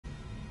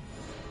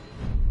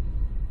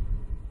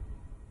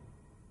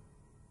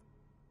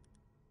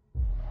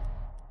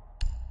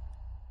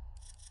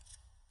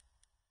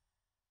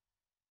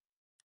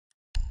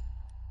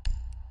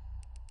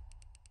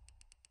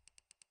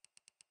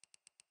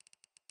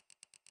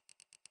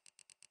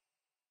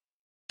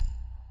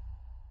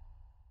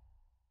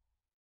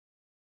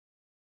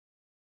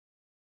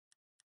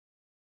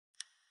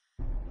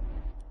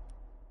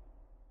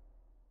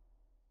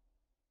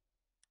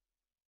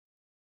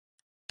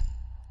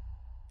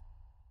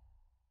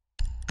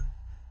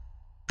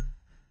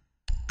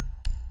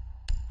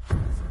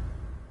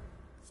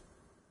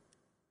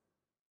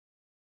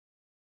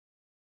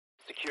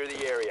secure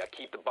the area.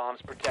 Keep the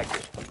bombs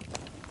protected.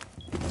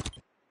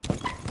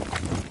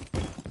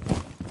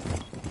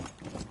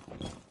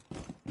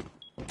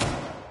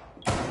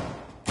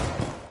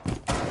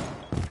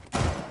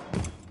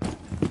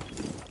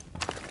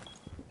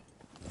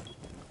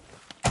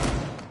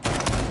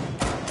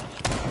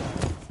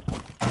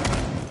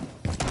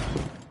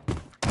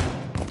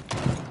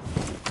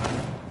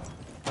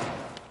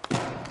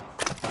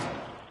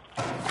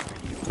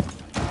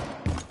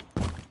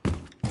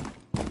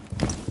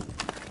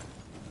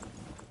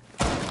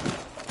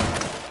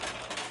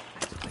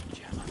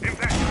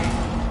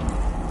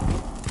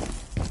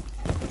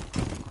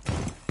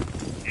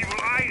 Evil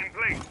eye in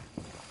place.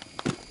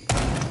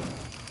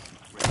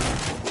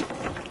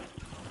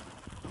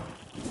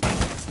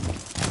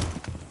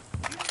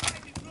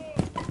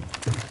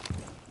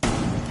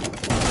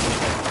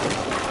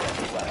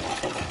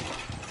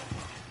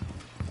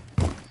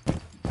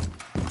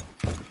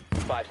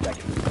 5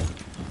 seconds.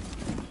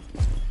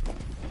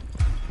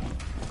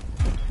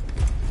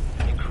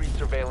 Increase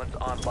surveillance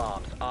on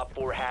bombs. Op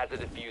 4 has a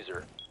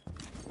diffuser.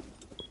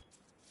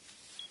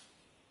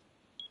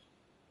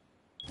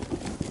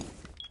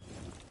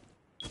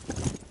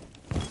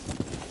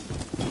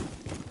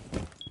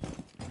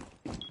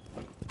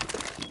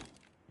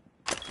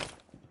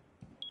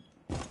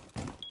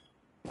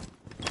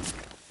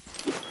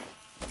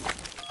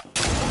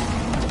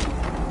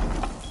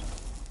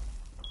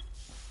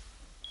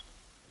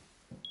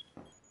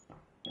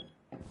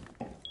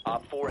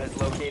 Op 4 has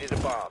located a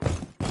bomb.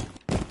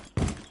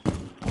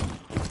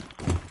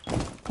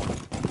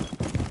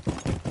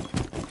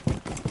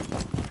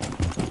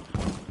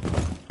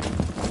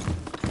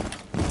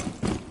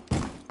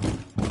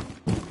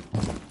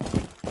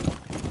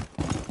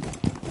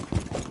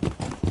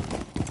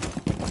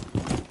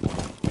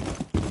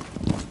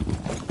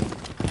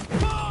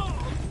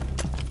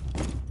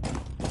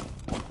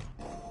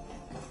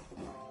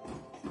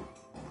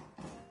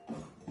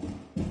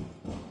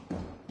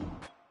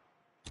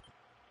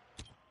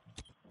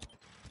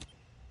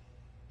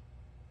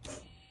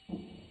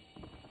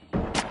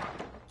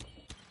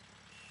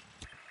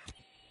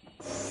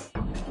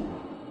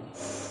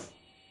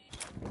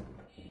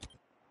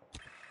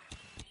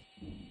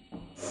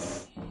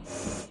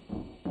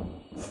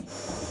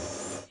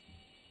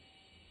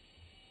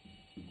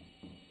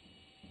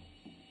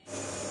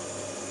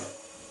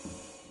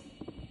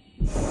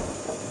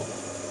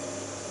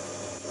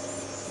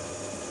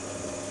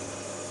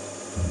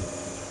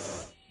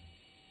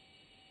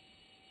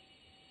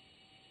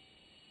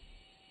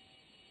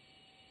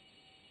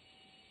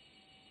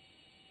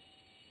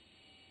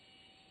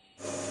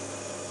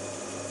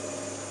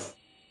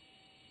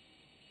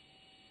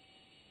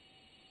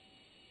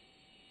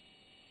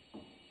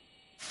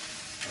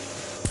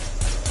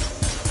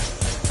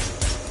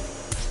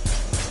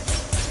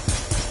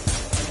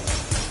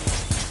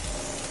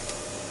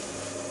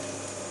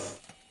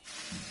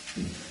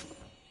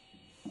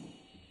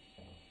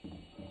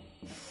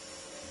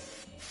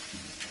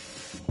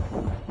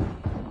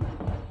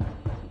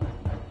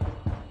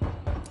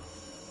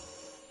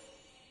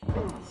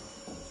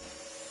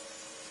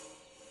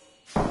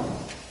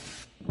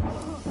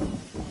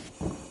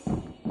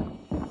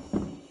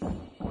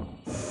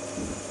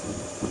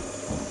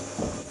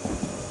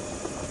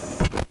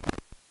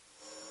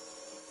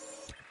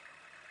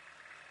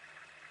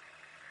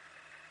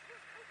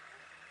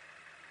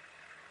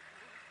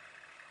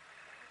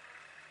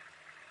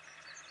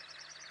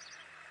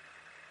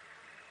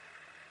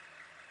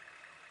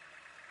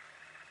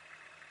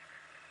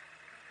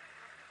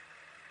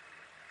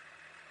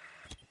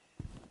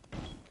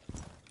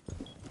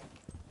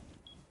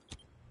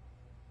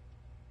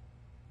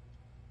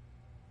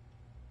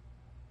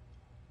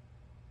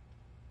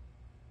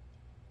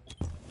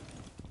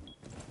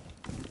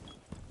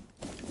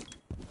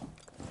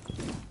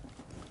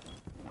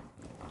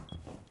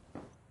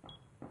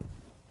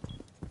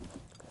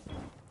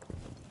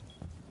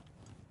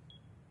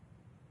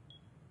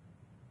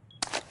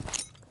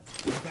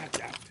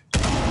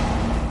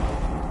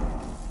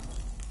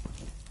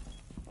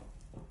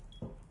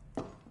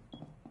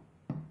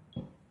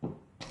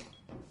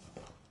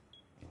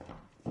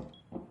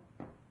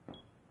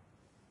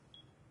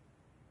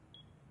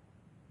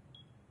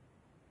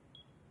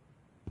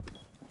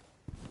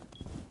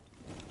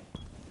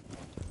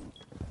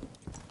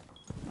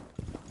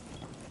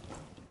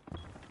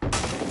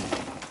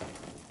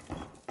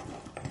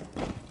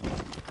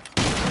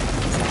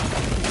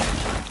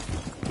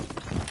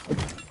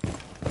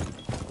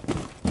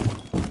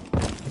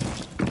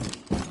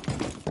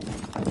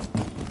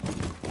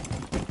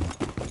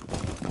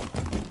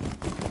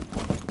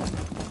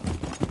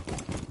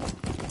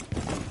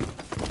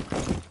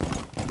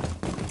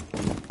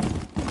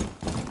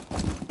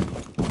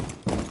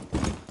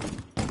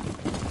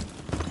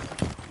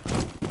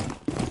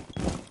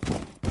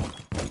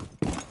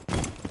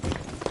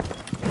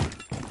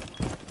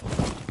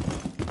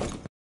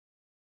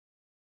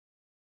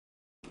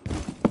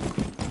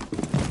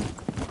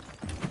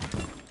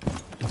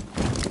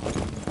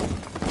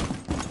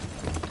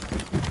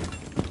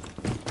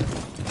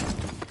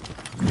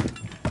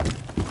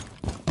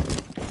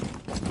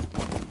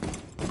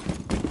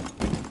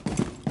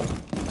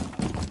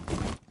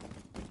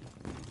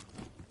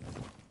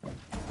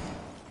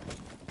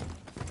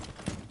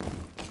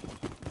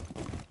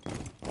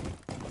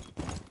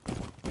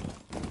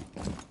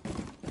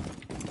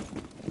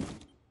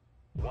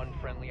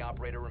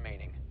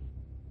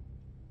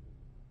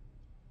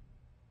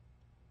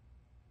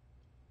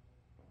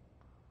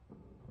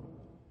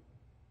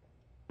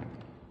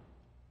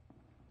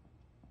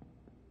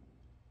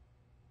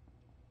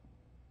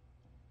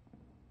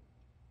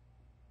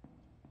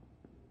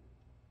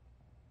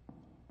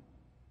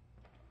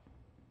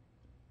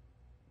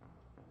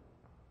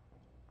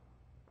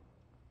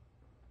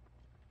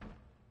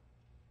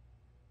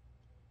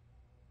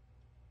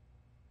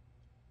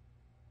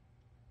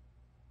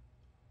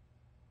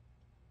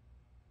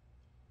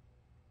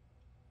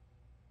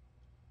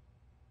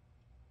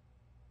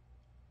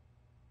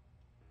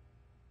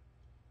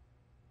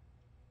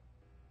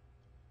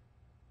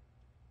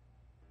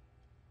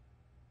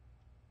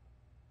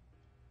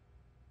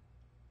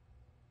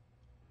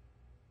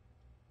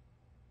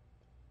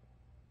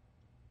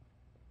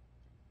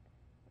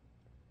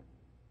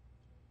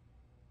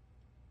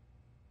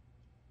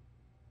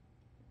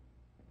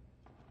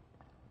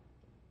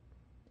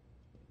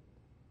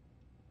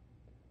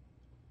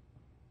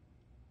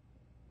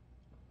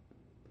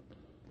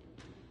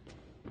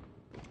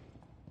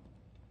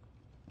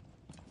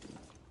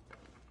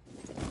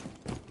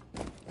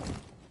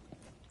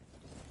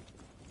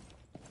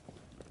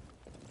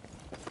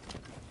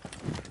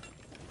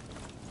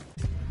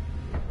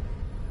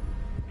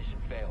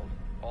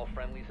 All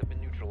friendlies have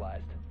been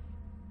neutralized.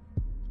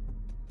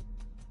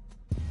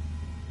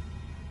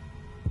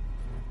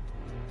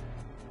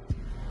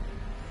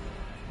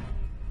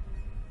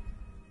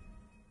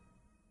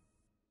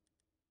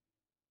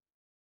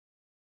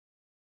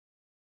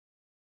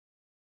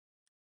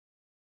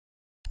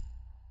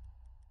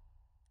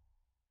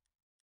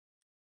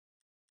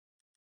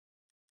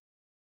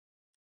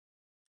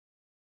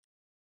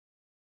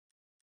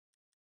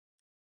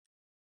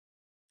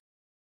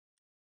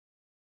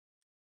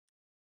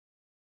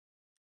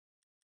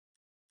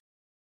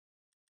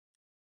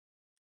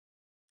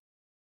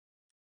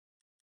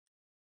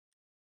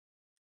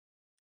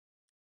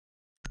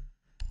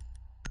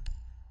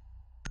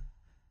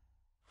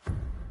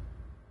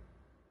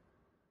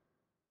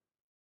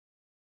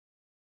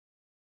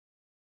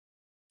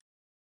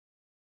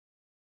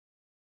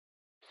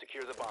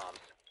 Secure the bombs.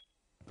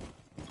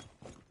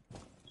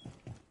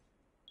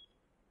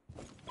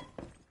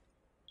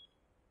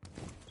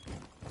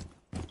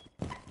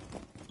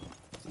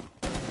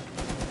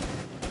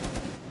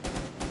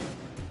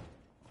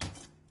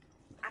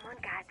 I'm on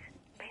guard.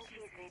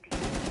 Benji is ready.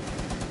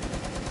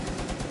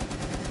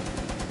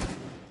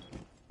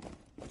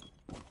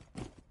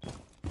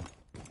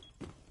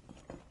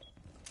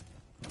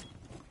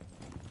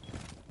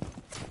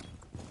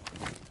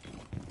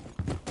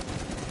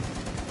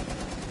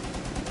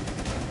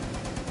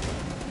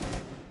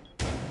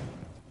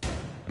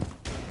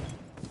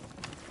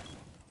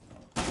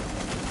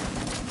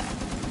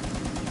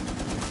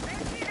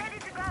 Benji ready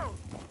to go.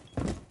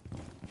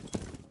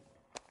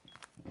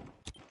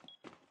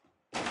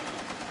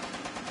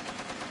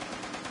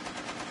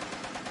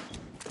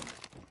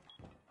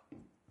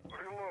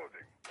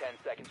 Reloading. 10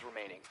 seconds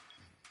remaining.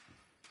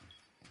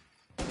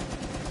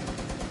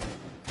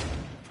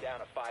 Down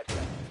to 5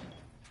 seconds.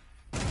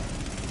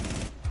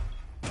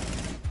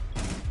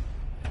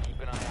 Keep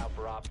an eye out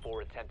for Op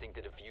 4 attempting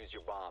to defuse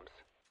your bombs.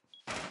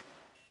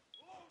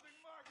 Loading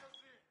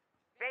magazine.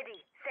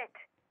 Ready, set.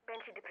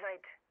 Benji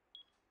deployed.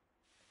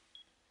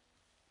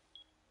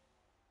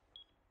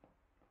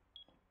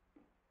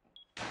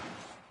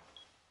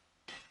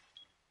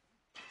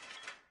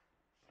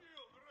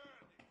 Shield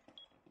ready.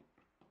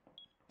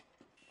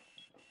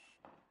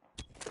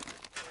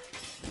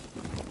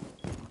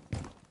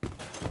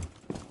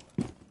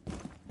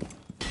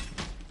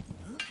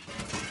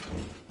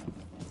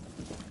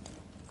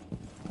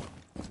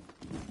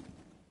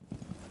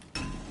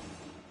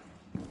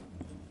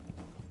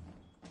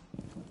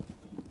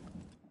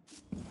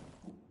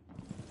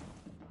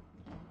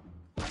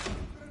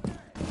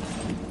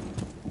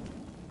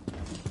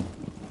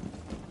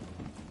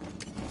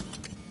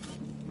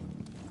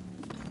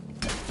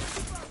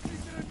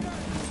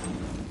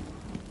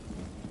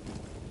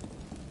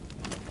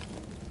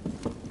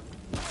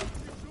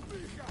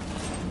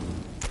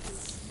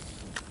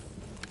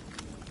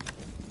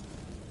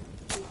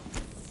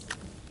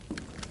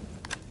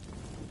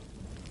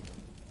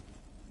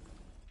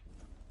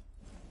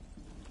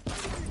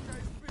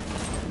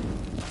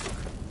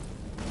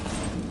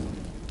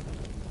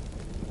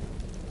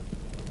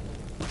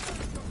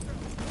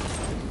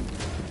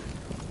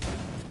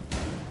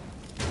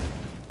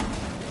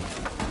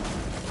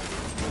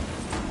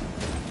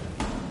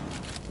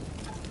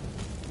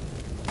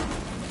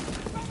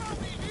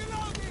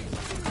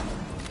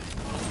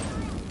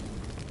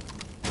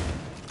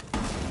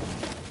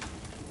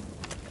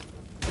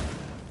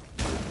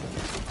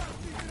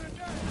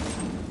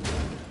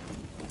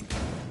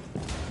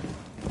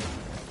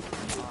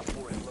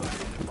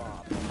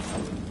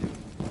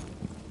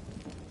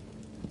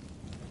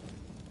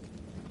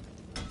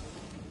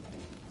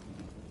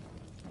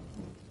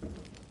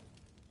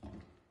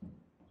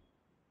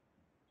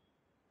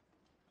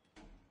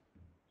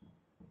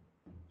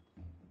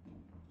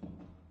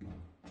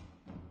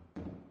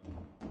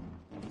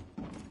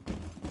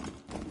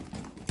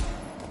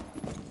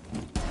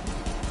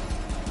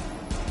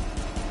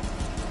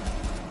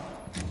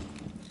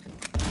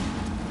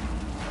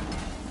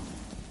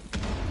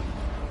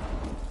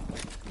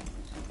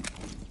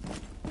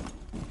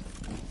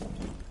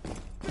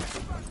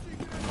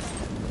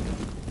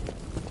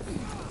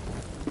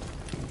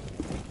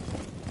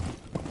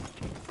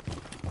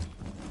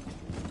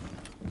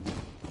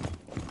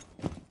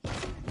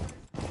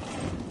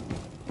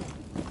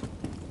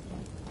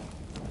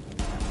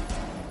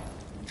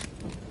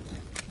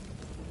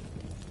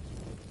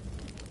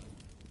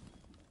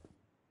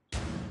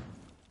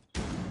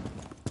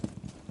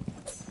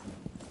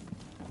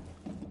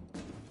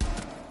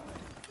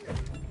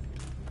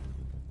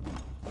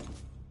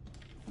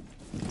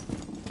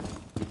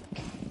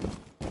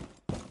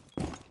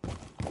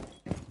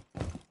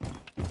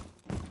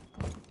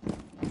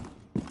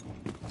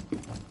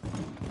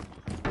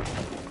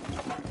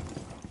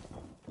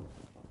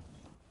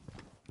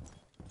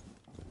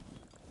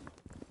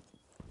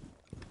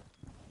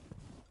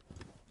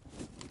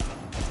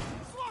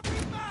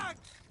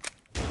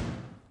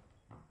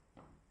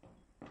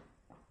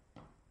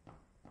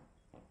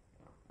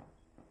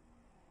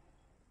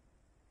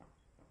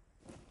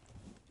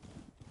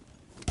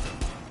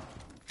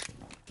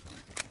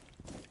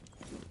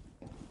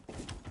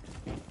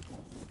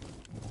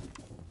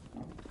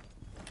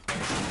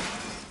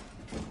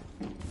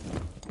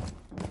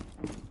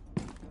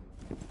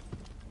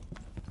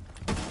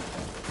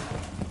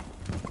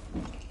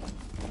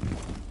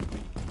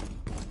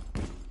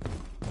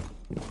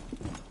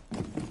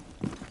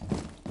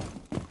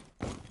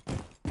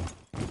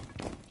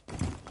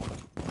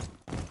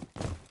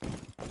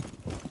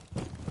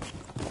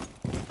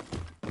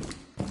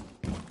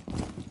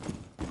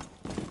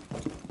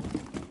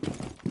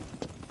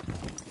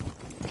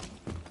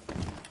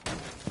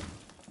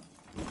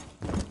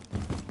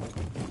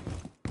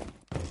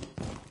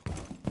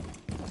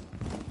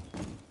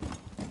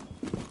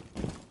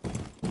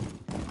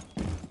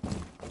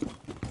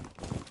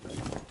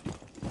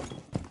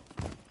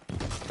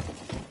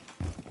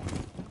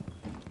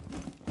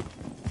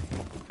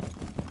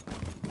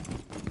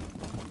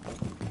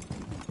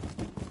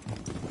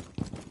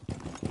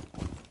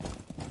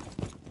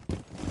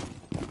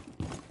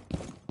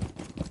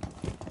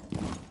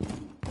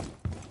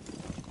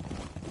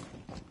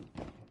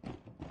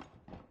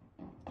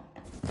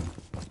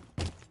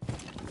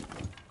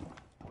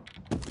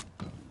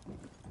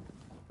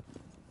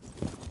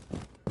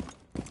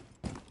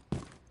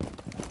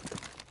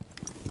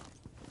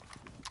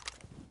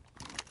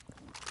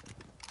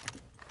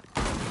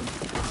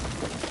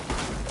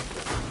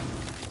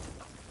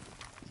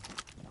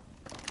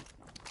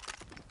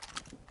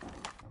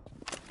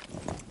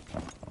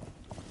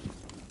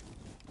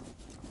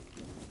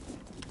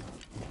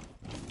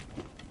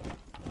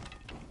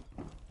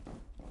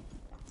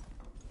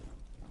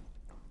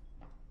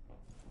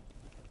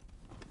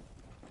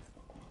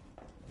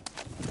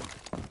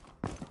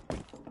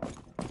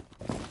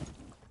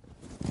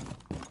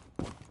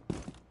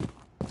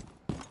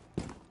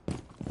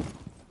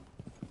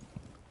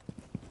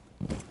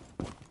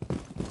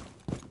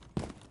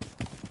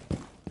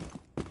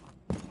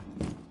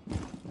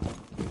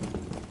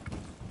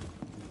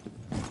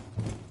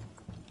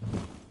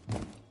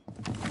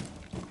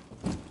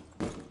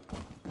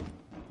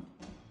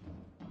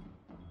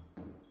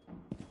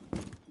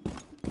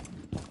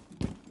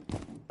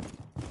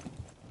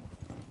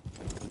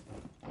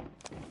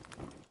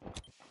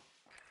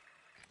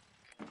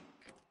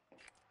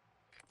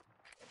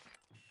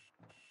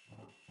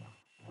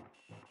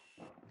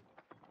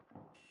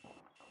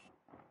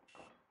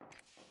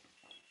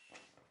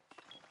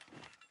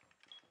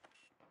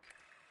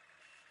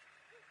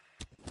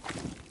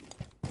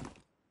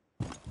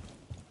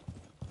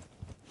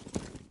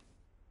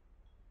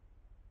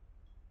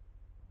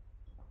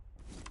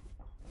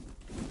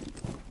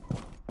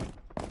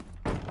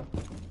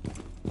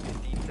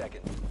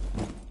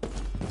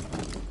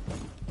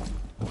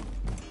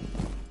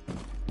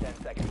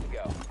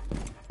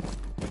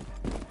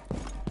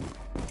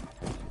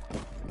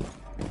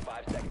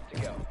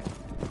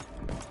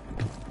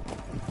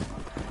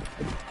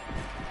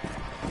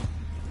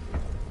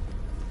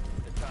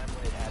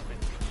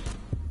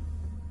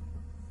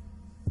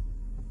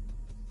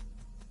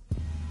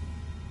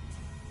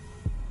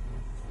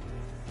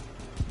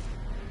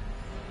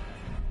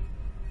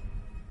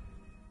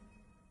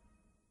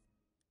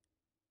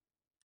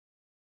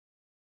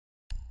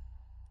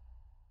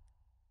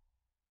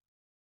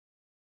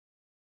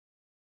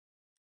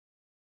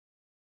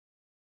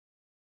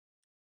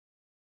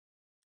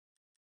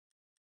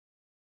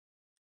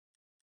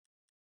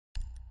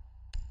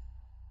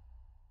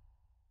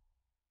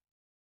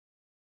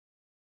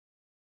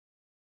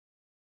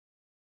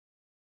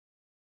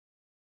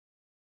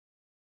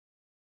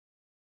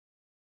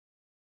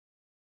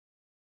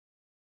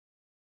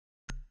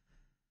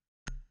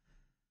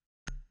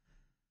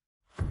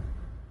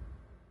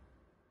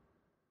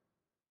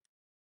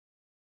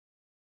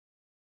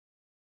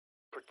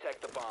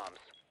 Protect the bombs.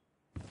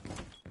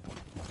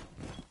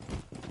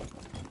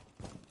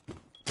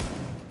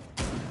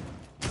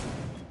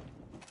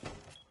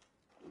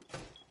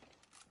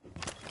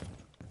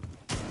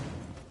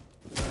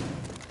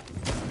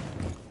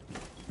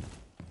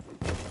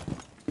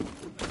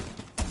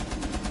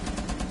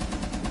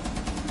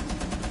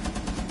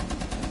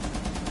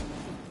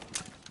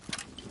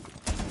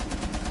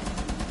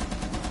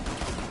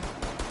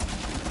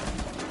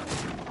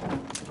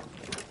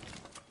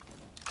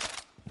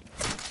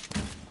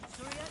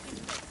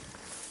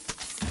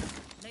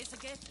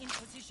 In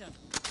position.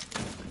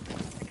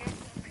 Again in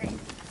place.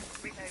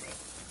 Reloading.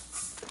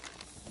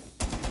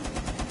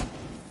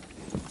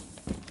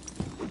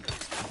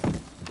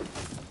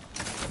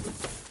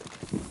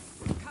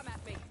 Come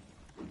at me.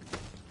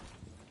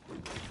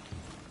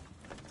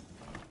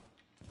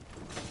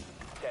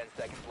 10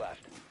 seconds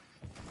left.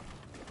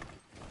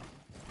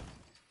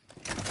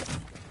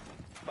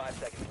 5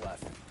 seconds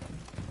left.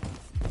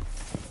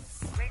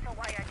 Razor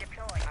wire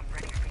deployed. I'm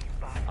ready for you,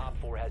 boss. Op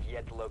 4 has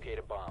yet to locate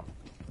a bomb.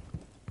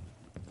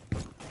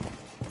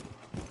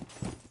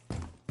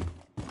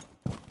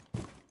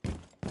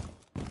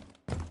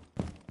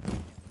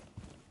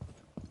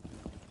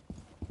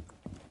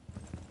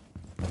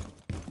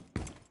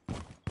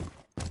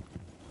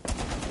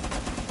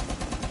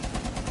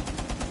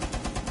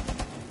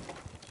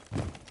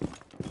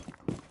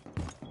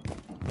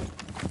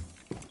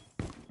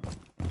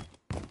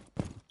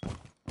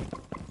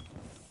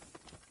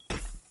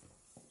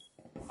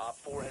 Op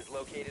 4 has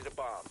located a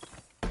bomb.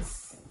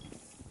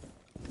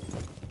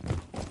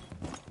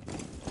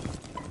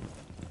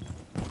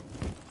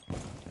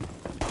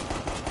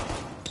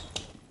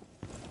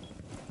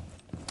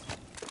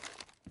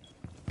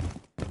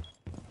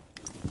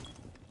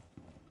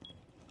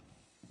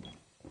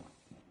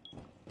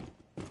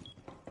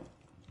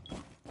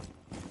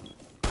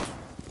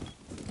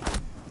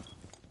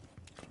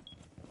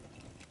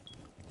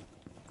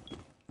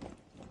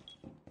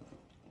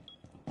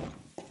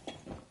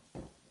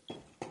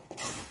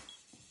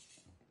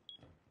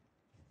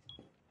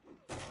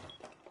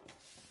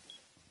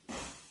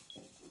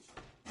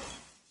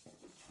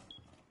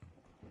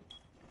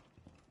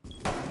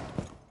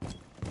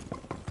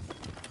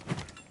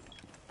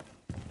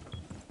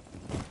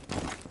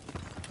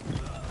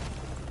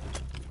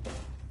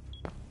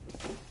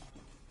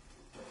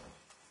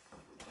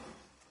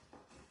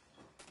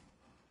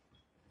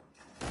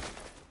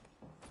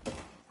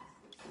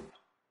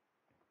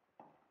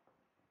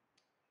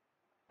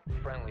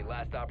 Friendly,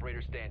 last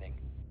operator standing.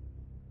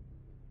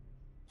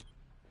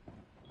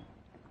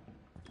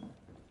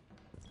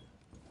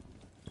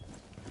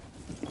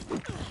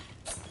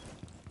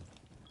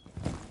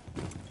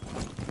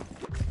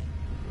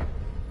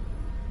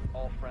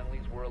 All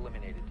friendlies were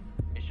eliminated.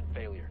 Mission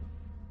failure.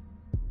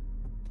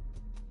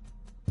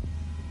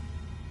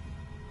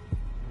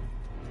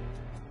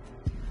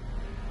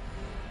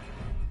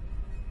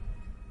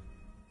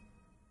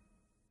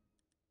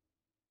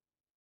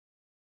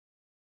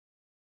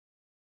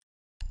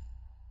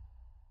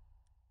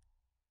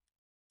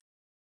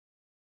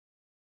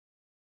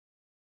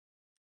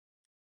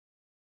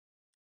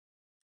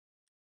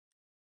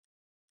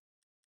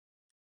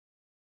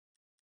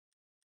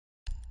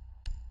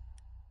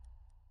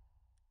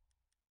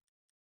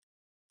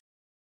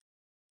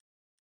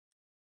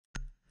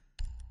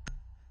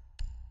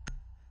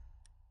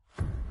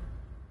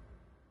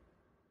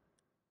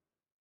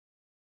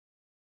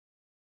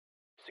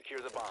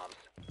 Secure the bombs.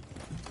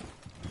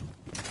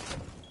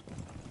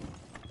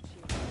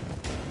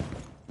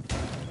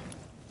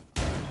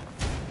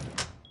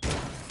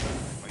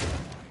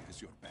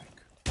 Has your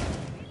back.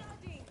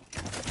 Reloading.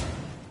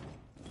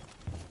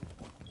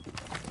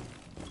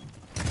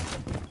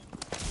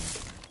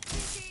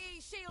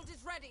 CTE shield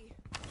is ready.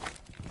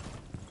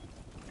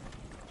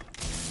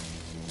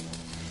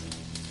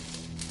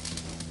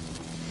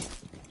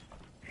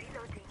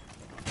 Reloading.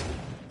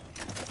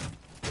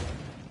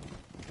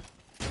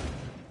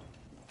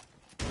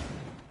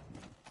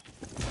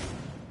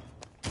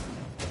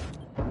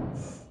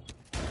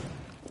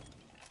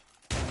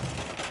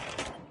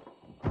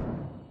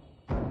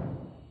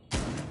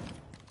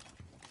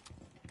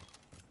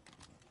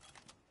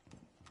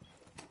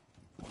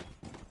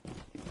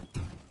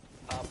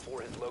 Op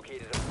 4 has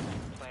located a bomb.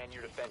 Plan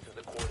your defenses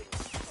accordingly.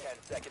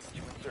 10 seconds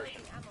to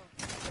insertion. Ammo.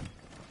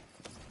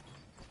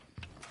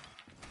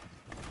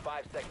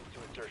 5 seconds to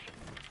insertion.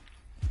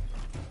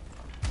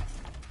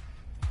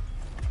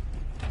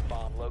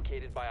 Bomb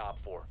located by Op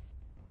 4.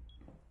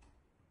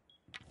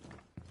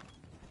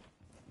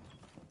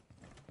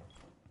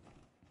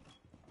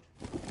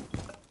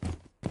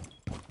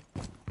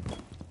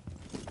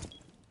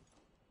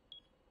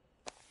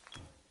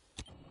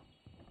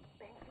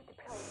 Benji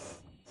deployed.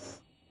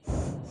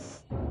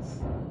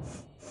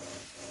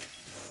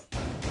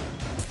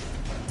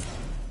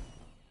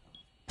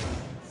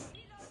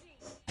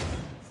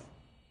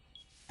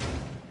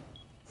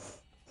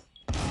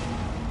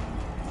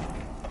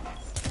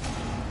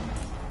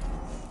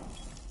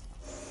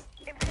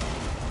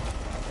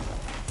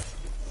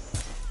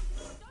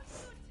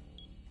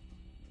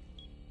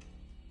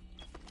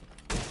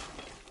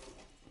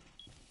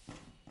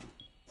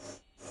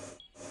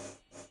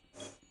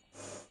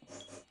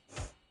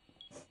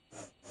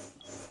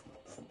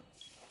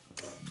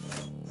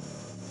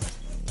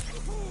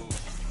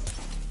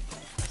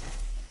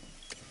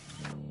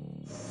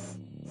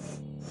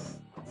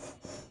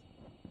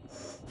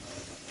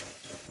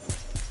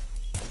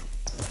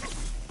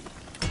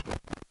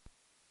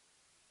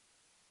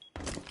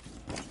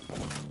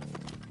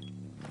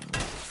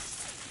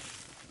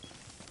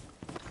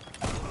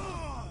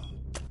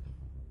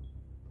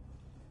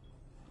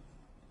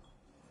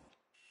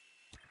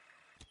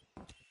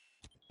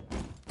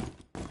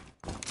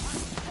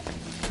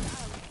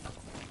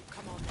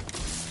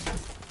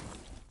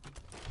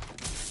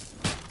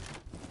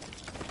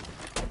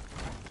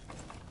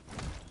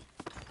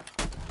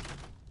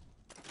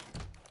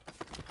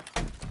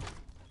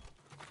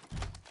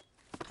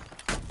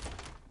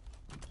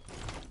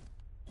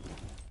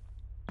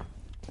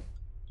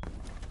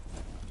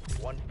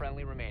 One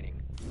friendly remaining.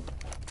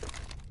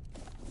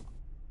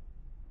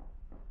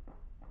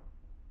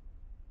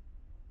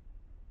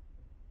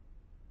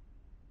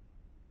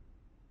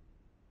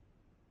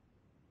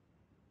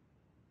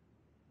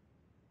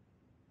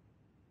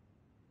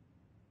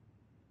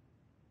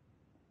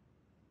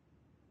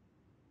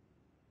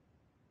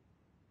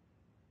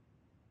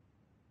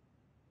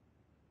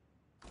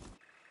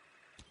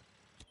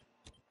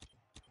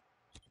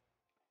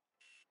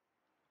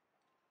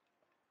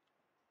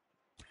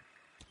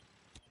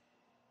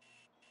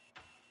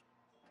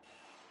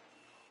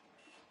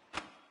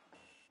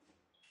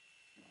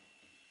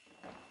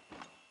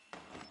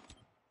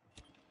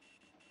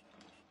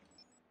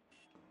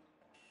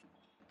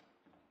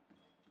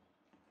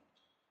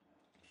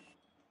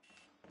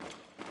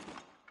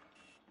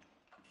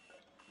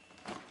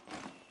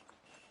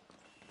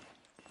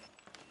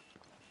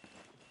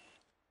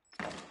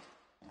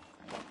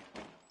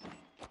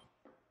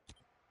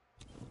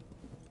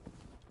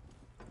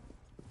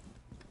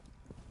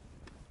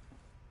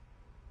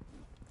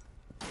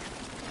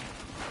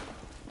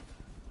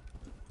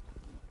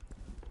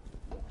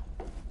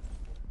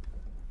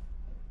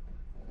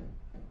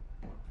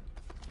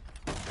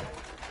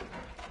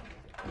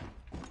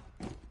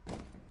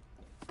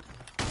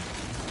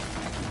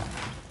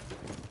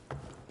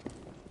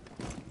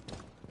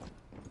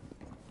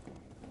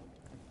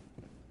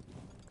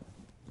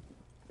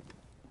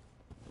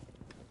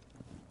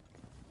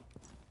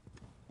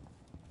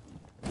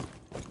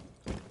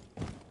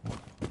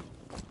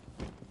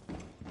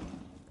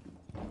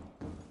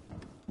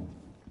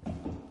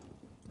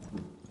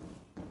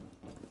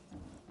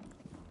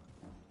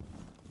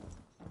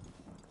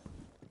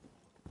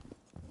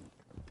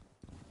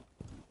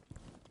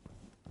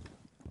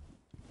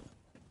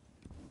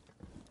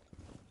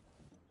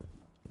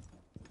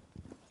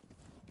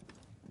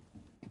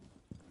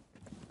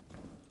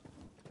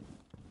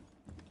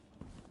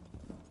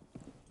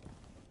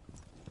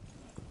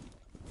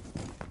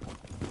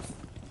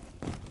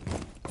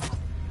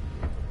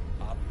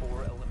 Op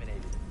 4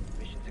 eliminated.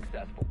 Mission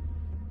successful.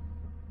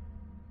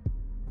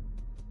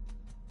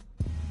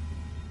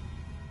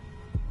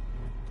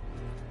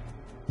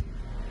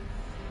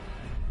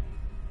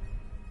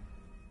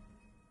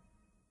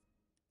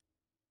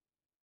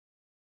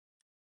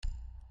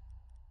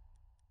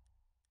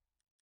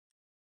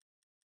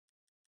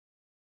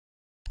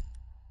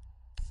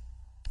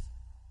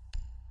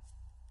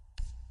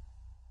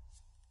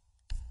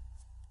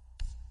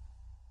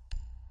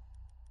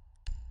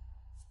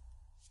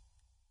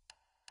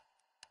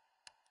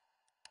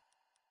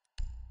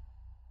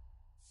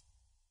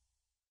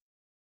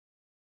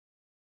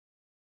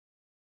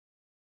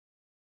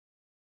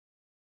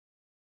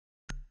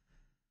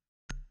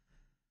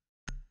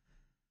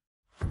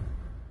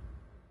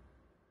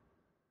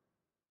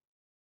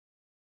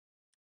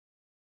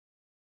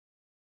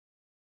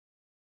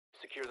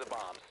 Secure the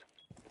bombs.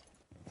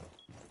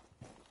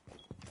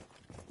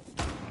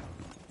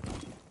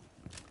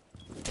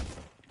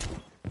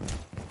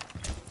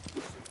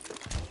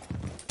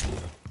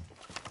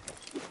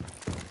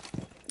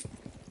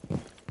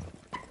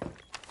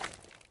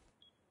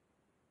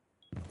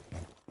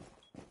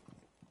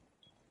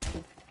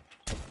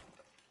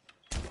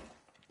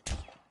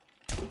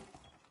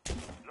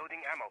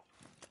 Loading ammo.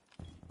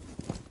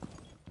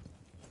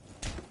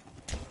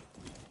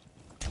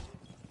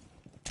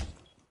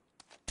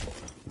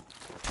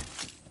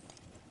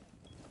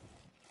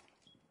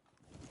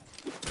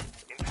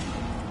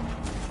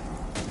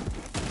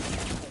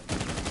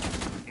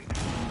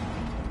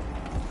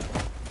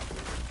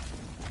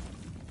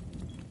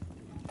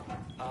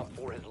 Op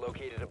 4 has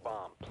located a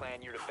bomb.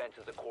 Plan your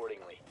defenses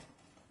accordingly.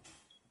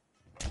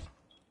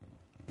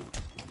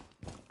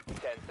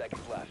 10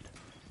 seconds left.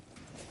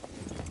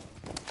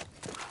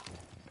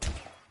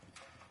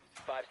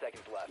 5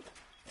 seconds left.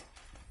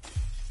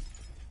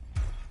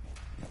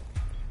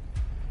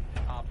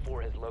 Op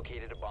 4 has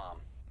located a bomb.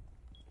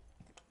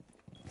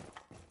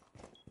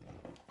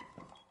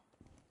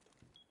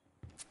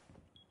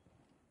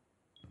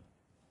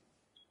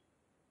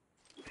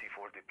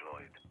 C4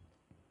 deployed.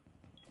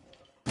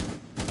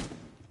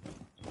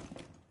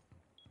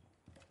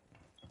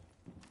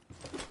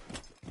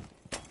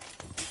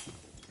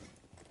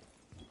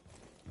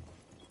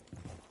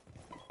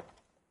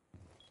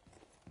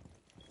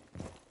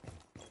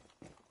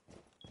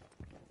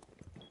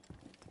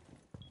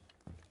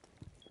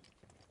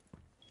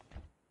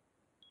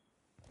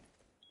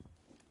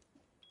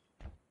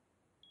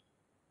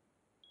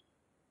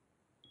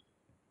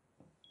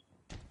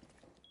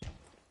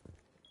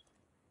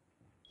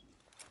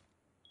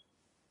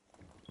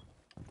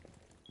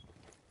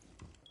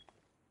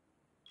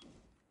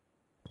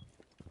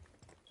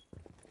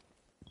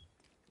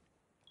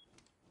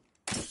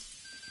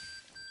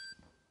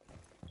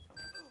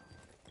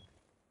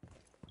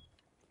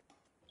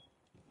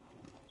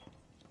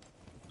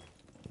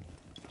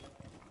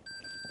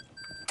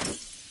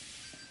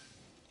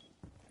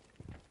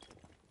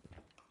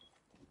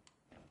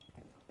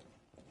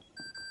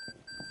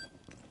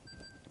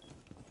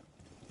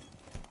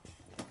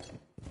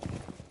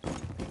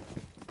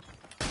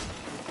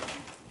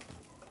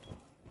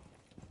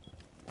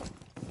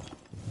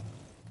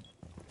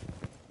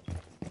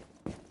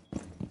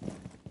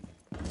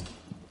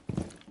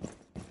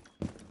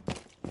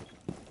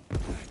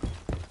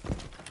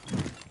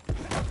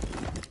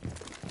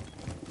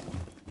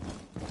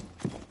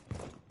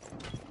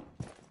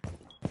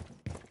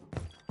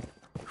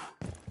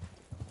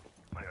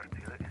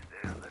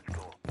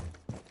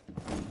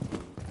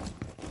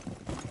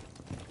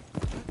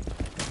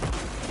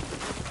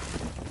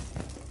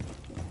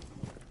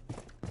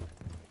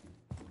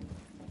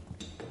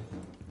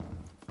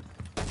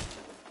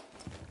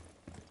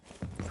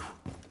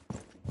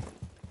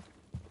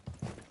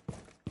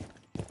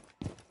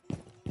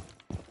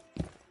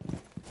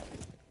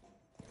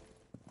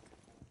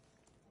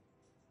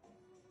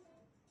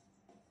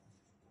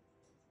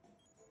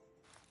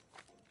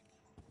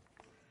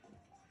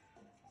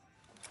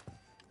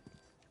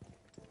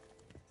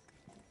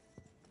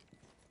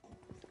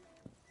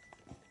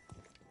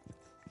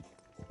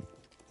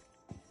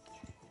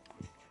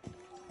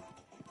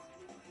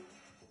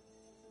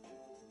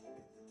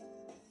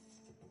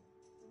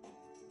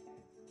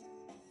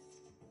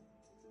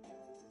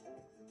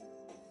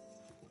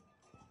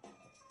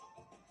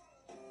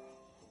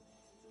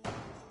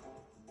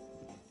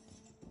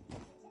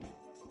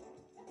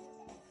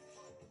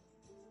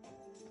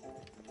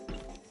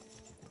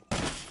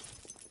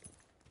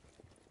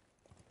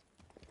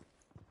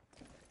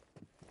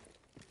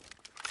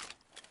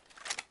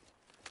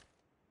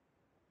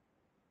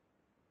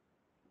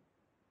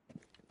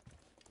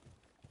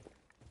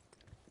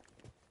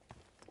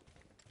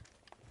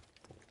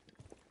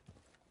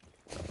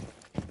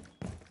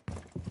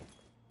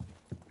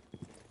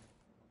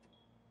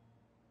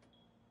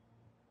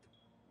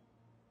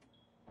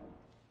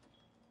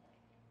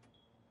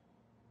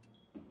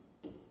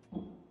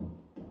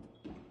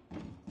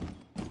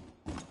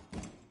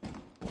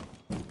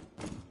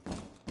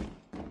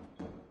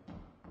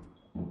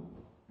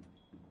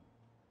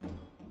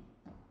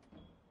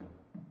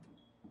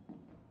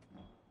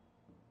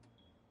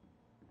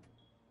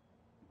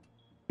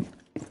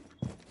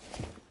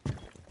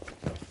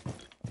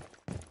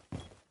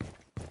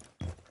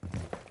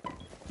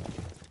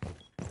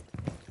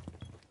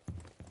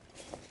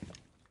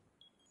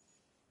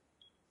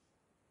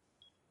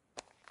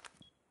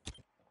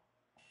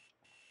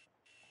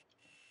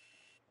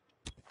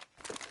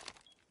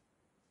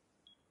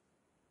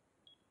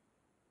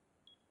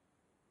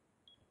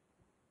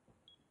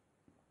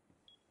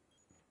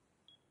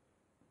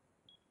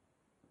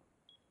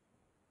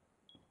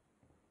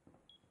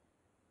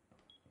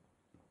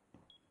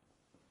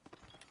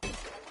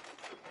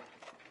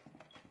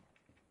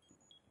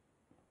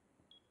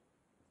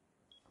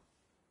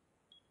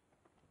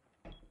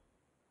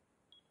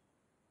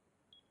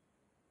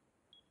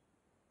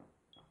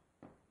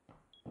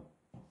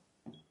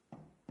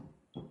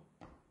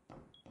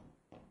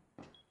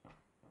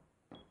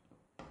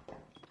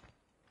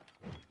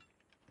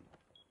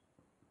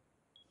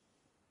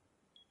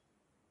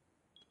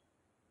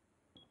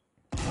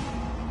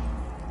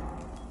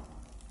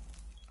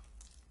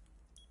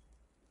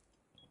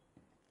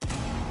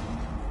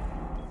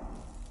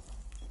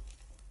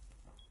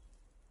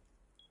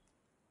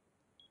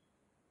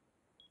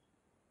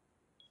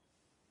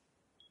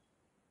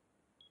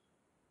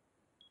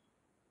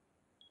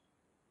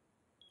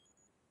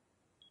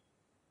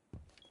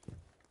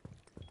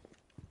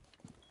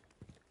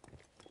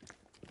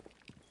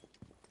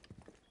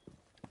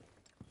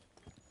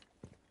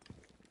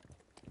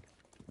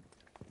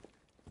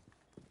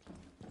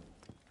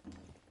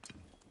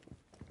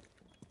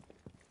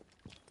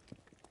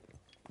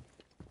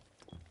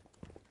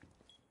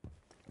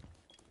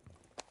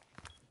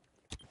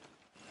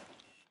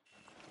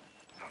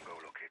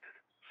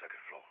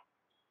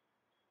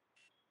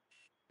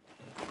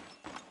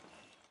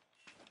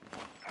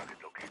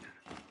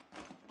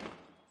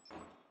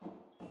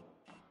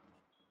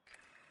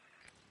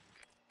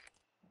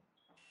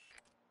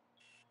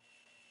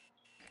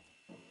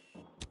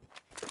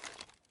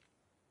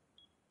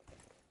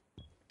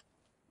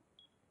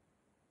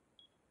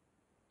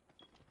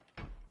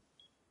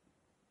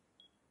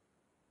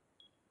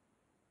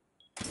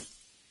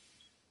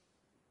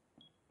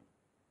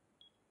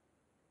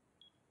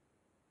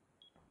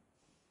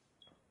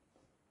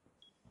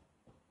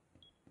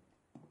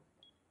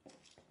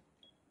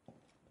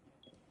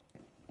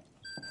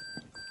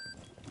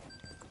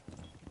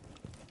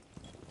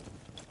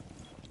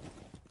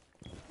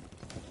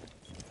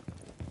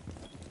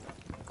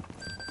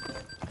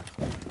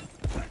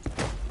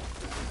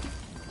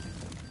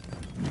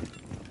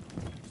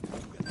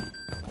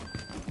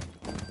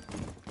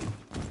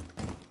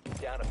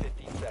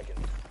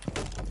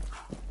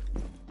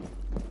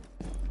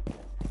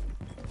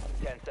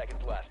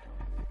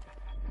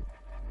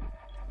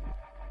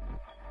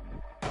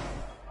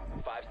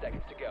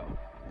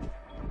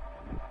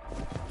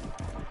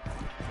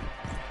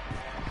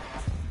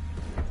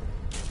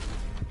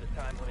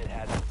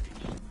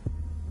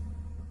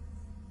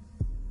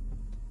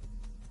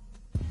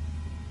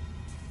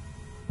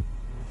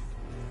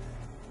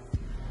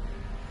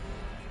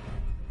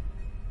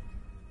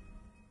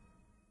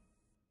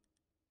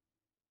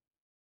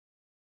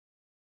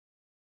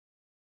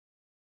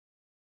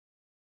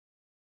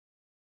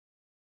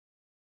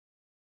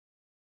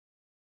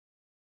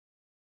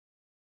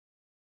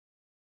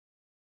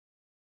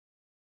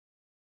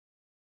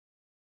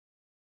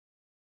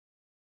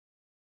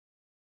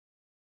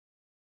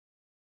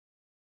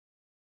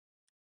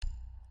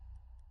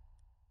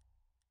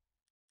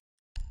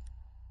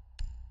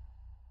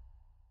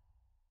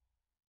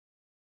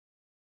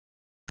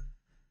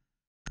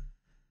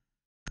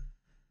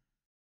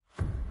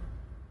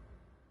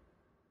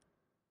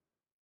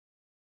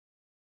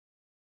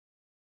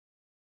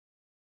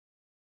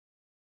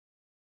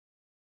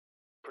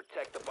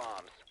 Protect the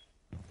bombs.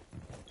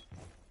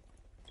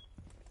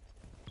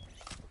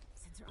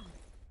 Sensor on.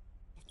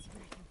 Let's see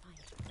what I can find.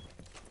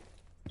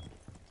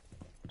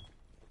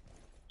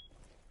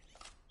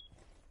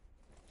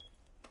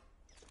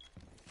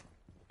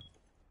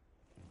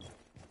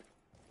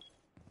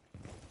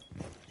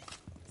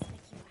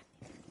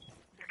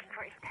 Looking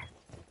for intel.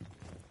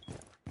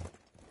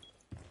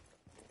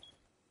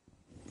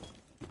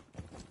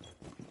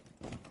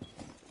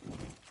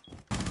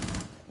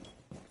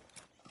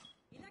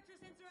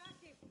 Electrosensor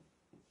active.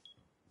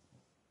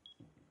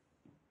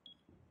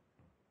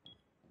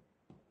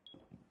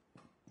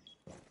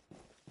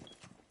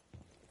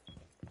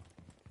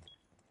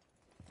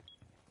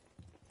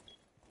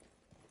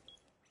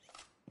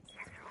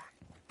 Sensor on.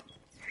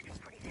 Searching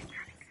for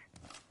electronics.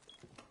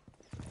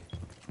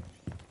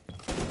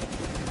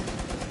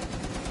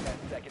 10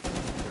 seconds to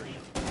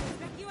insertion.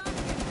 Back you out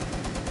here.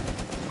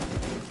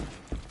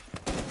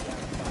 Down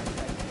to 5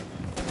 seconds.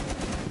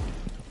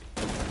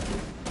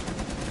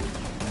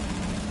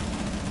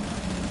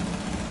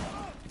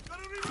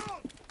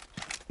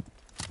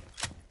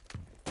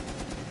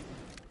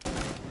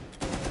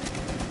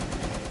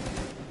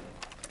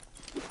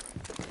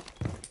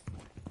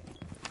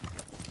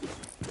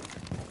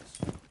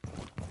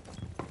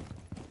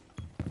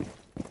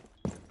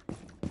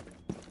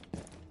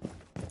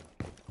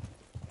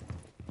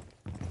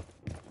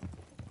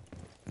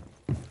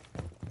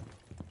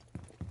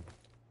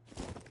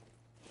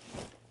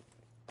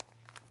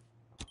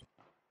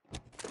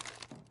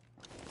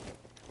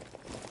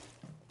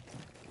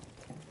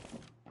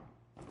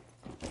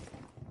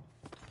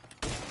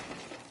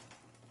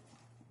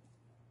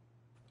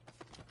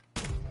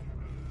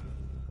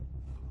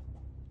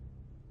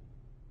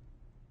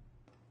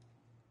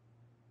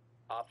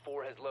 Op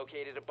 4 has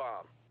located a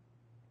bomb.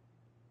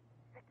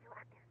 Radio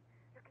active.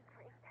 Looking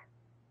for intel.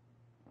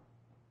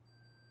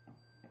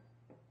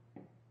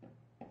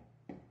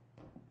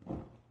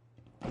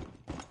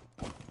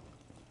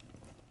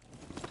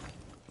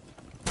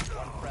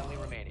 One friendly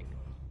remaining.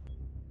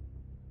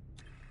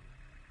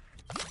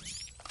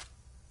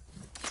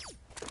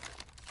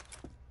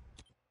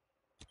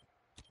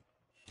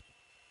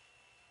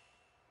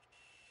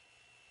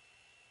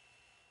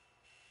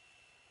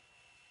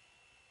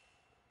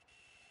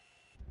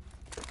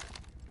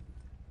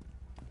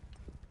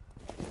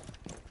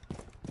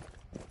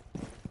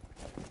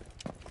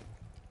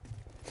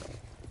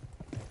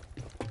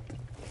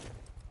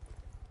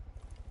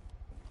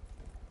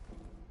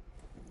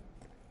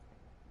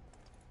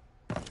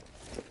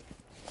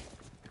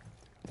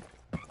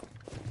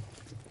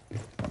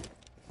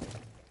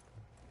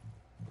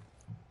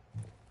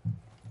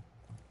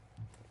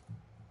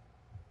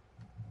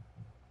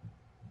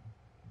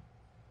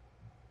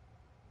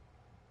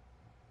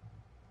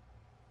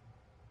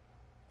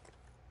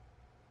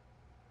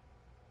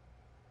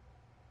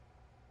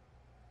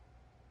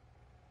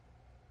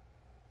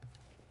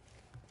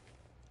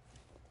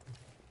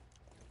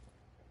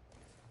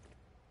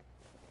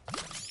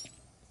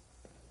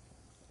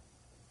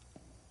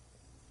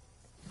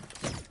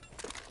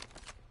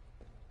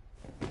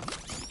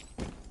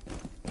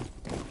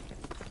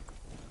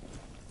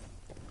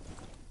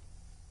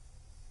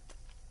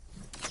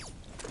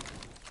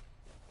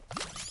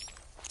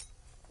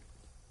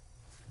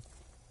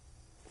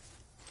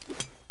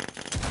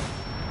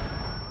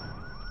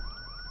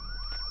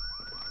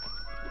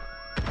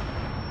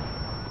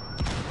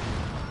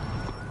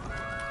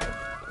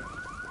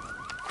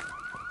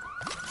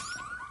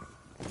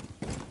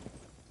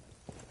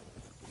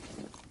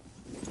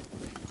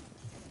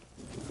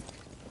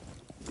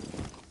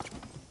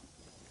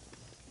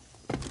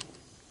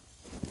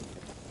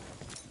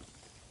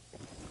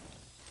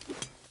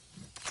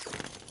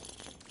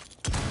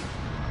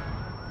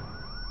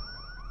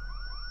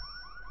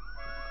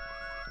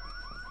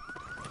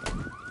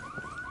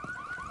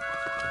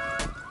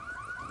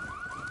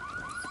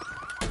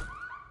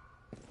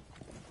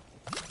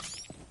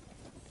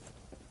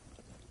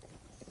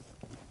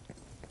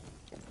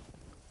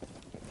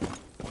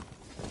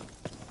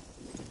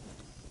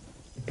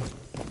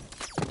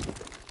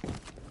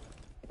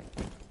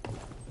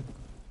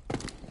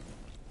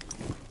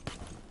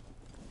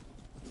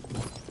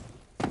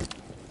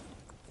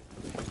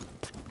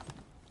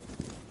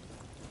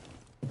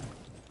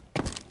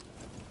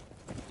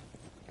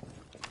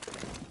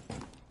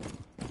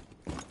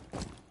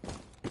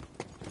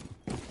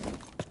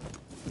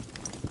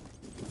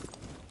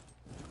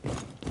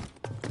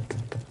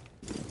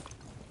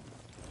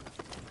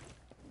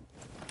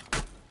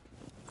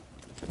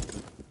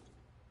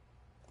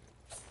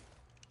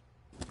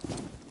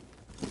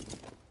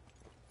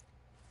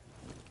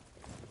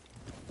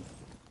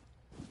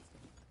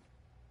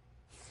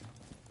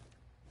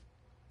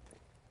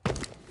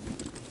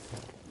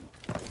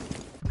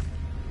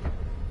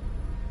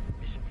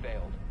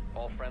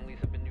 friendlies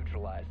have been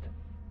neutralized.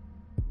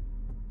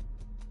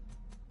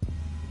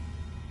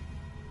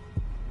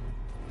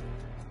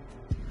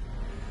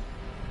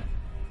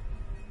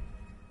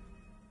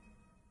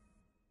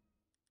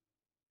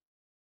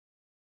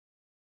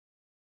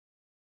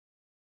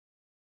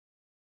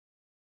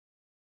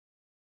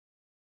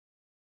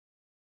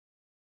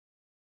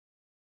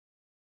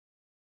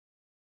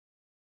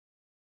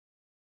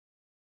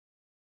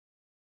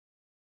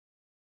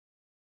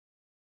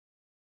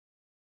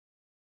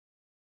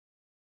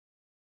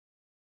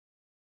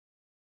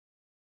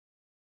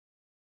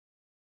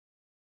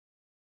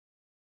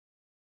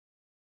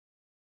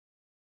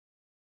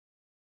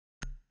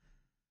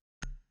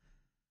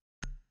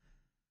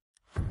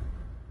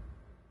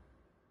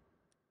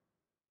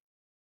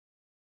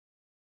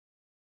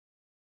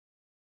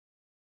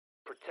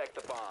 Protect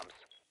the bombs.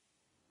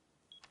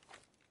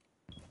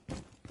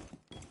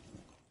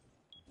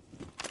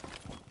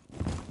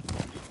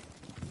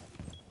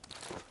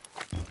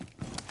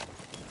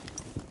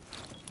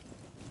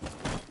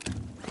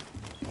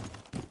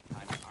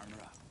 Time to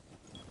armor up.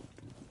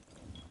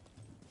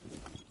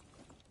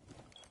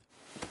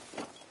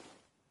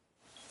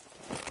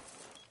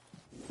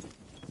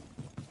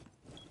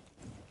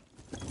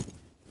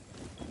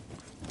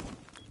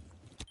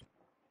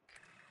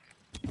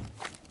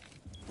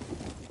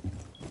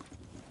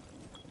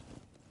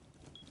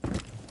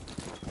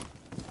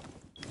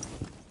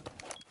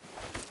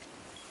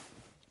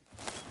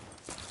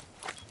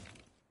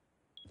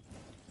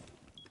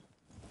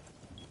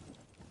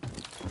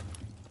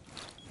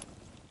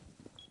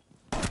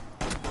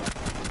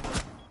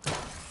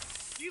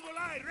 Evil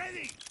eye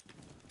ready!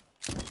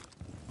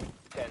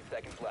 10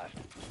 seconds left.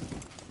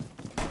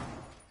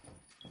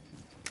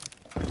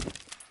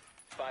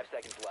 5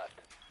 seconds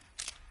left.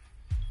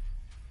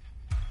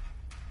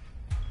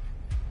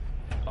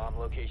 Bomb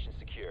location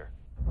secure.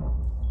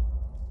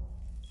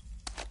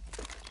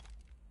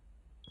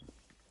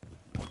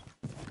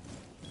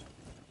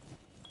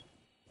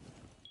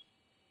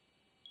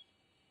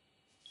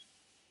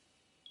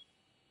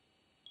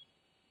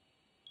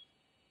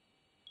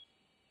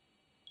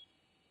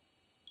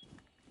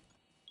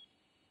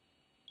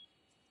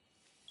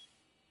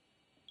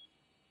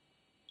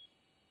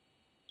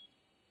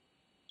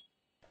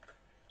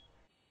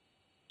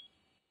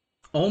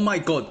 Oh my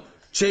god.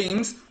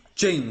 James,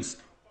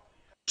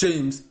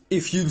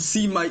 if you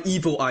see my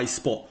evil eye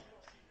spot.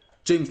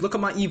 James, look at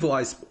my evil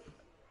eye spot.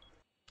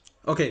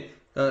 Okay,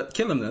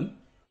 kill him then.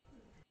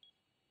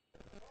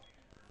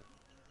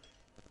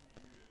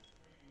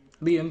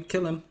 Liam,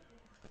 kill him.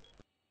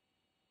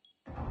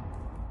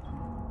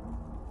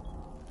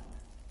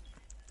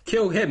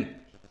 Kill him.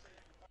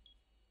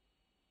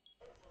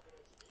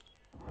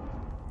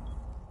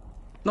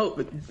 No,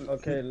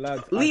 Okay,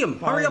 lads. Liam,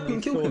 hurry up finally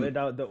and kill him. sorted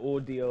out the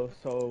audio,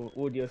 so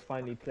audio's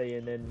finally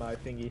playing in my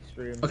thingy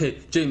stream. Okay,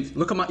 James,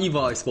 look at my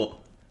evil eye spot.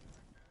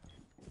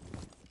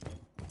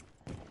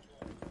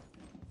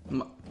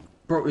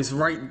 Bro, it's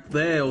right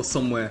there or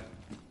somewhere.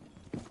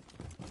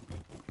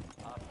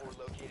 Op 4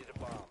 located a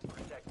bomb.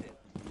 Protect it.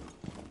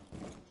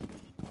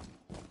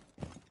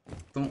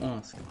 Don't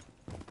ask.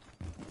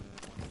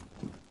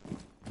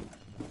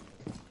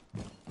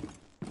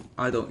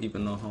 I don't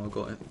even know how I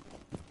got it.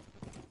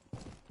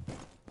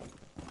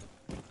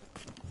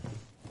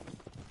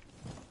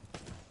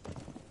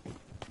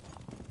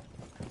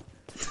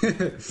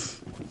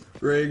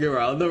 Ring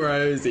around the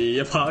rosy,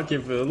 your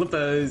pocket full of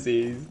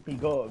posies. He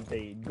got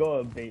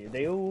updated,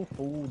 they all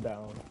fall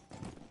down.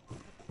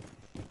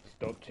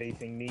 Stop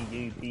chasing me,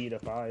 you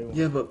pedophile.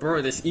 Yeah, but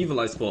bro, this evil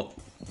eye spot.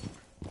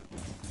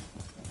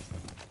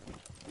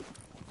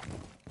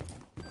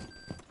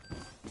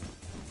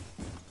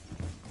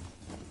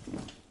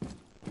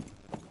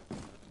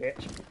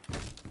 Bitch.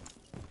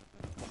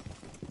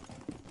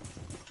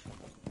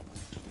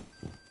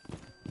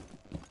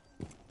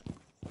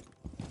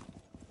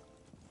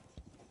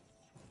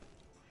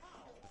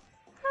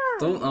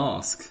 Don't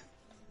ask.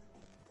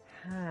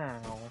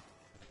 How?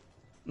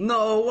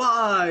 No,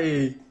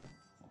 why?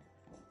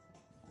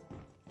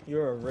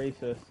 You're a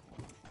racist.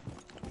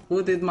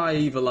 What did my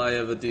evil eye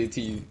ever do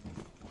to you?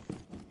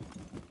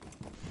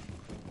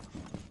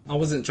 I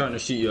wasn't trying to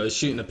shoot you, I was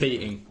shooting a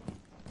painting.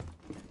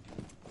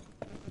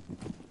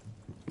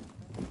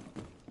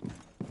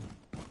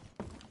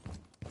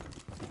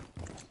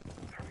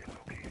 Target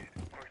located.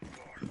 First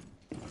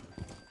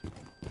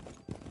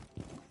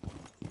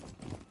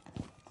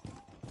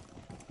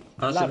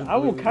floor. Lad, I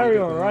will carry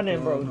on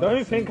running, bro.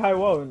 Don't think I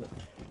won't.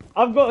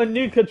 I've got a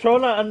new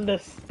controller and the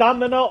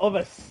stamina of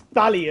a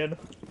stallion.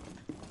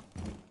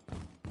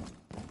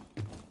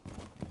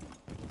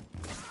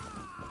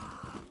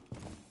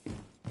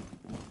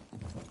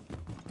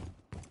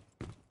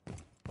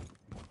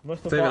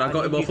 Most of David, all, I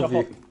got him need off to of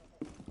you.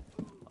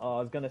 Oh,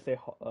 I was gonna say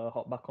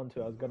hop back onto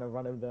it. I was gonna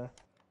run him there.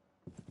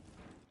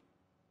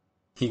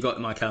 He got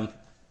my cam.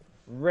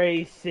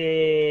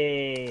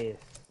 Racist.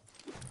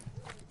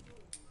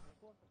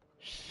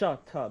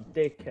 Shut up,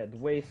 dickhead.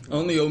 Waste.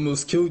 Only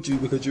almost killed you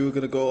because you were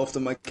gonna go after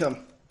my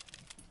cam.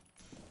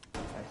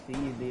 I see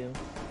you, Liam.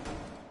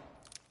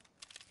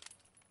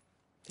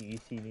 Do you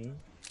see me?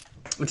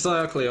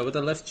 Exactly, I would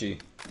have left you.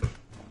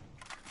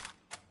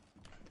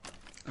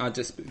 I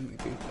just go,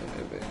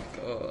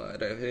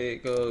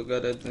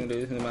 gotta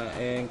do my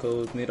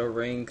ankles, need a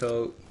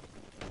raincoat.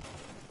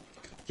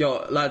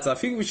 Yo, lads, I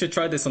think we should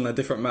try this on a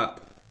different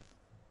map.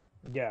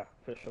 Yeah,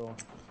 for sure.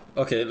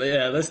 Okay,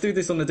 yeah, let's do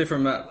this on a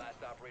different map.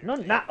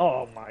 Not that.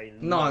 Oh my.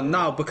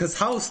 No, because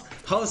house,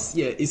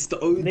 yeah, it's the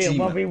OG Liam,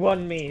 map.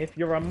 1v1 me if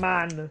you're a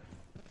man.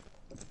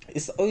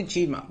 It's the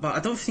OG map, but I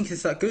don't think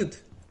it's that good.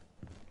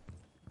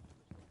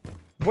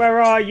 Where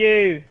are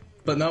you?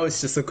 But now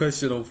it's just a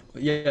question of,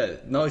 yeah,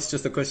 now it's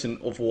just a question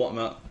of what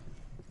map.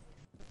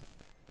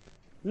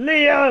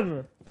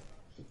 Liam!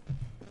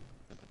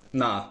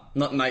 Nah,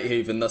 not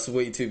Nighthaven, that's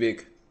way too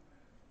big.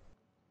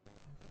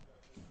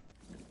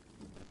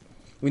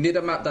 We need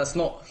a map that's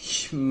not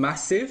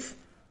massive,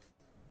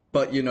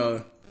 but you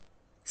know,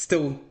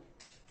 still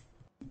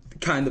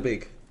kind of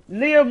big.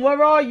 Liam,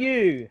 where are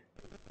you?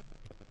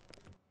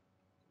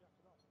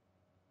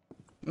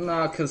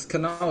 Nah, because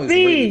Canal is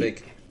really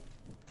big.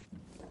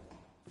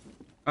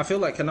 I feel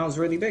like Canal's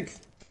really big.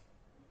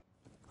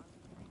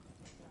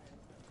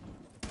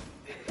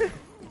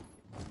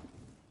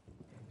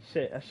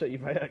 Shit, I shot you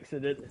by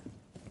accident.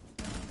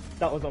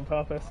 That was on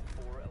purpose.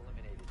 4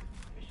 eliminated.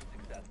 Mission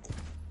successful.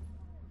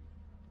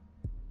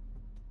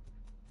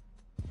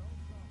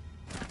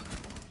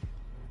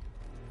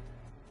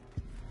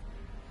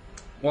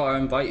 Well, I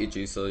invited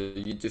you, so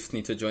you just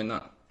need to join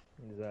that.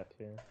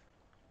 Exactly.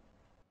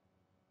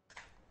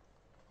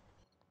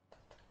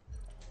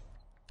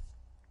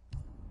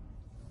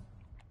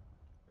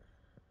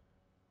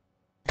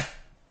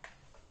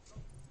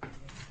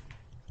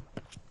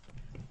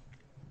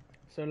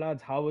 So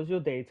lads, how was your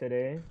day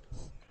today?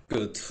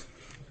 Good.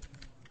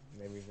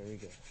 Very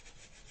good.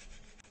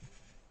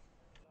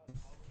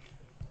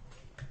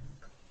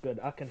 Good,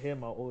 I can hear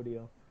my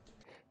audio.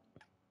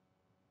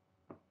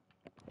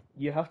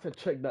 You have to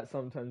check that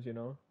sometimes, you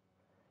know.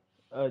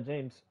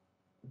 James,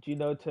 do you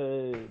know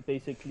to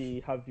basically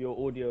have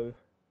your audio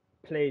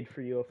played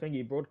through your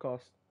thingy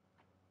broadcast?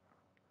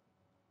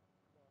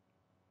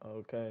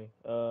 Okay.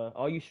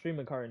 Are you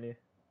streaming currently?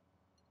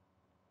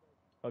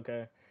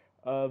 Okay.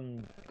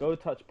 Go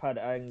touchpad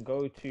and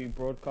go to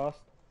broadcast.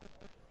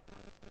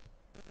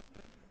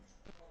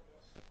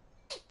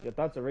 Your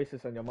dad's a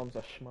racist and your mum's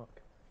a schmuck.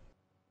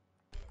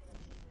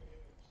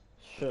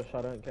 Shush,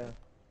 I don't care.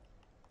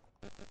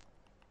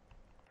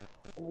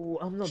 Oh,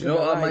 I'm not Do you know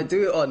gonna what I lie. might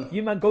do it on?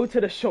 You man, go to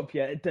the shop,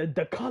 yeah?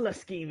 The color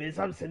scheme is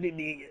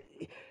absolutely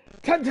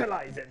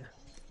tantalizing.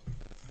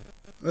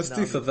 Let's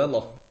do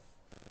Favela.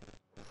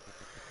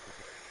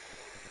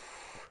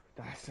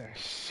 That's a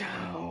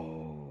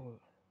shout.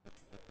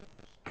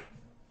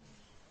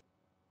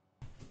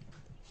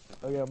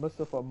 Oh yeah,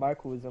 Mustafa,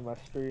 Michael was in my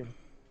stream.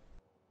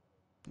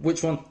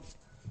 Which one?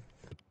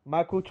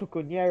 Michael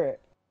Chukunyere.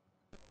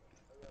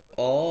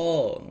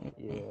 Oh.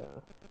 Yeah.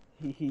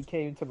 He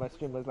came to my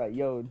stream and was like,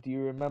 yo, do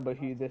you remember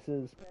who this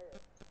is?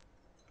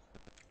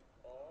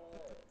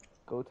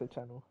 Go to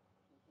channel.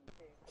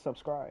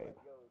 Subscribe.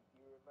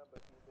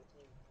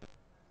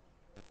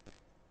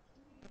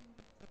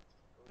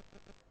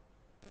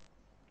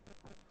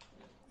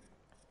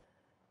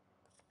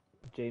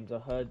 James, I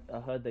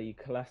heard that you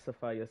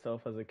classify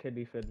yourself as a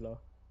kiddie fiddler.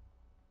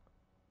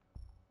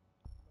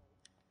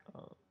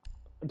 Oh.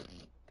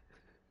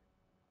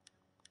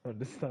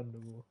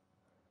 Understandable.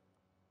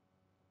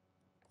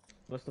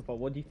 Mustafa,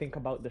 what do you think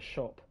about the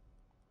shop?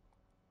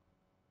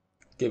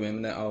 Give me a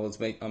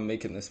minute. I'm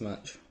making this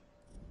match.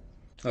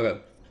 Okay.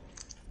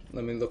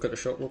 Let me look at the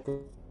shop real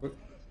quick.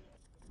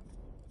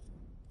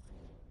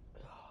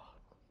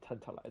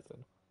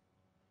 Tantalizing.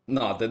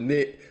 Nah, the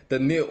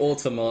near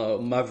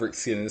autumn Maverick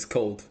skin is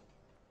cold.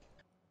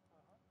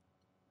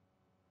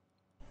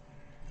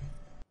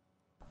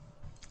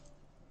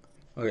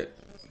 Okay.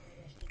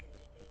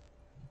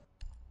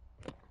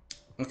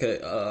 Okay,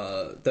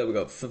 there we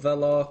go.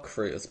 Favela,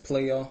 create as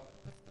player.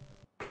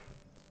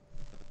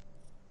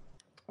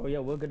 Oh yeah,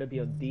 we're gonna be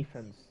on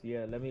defense.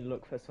 Yeah, let me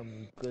look for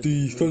some good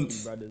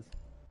Defense. brothers.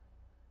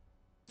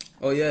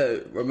 Oh yeah,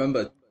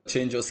 remember,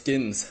 change your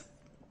skins.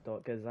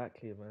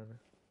 Exactly, man.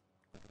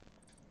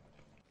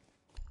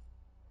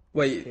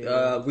 Wait,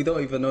 Okay. we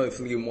don't even know if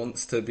Liam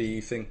wants to be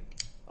thing.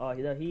 Oh,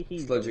 he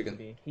Sledge will again.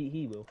 be.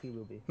 He will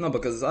be. No,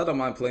 because I don't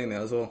mind playing it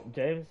as well.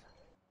 James.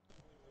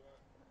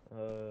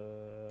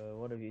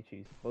 One of you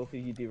choose. Both of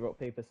you do rock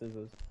paper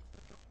scissors.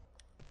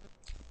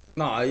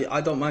 No,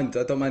 I don't mind.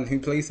 I don't mind who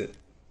plays it.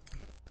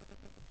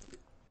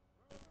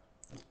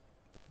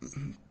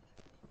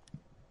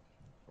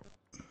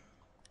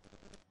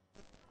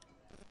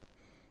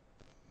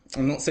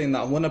 I'm not saying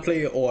that I want to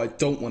play it or I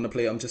don't want to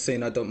play it. I'm just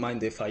saying I don't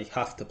mind if I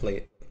have to play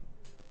it.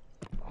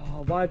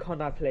 Oh, why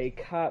can't I play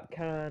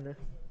Capcan?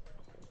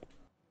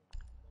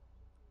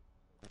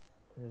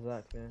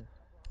 Exactly.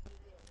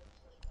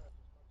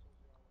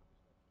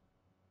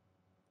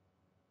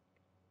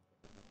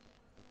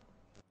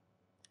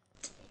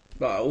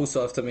 But I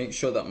also have to make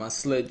sure that my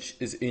sledge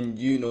is in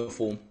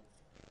uniform.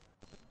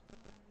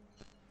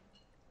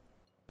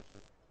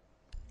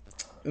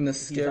 In a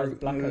scary,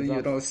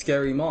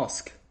 scary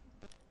mask.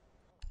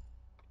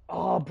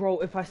 Oh, bro,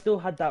 if I still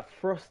had that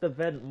Frost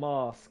event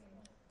mask.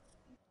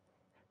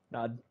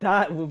 Now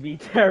that would be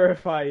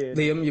terrifying.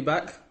 Liam, you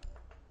back?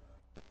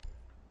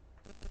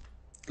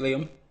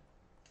 Liam?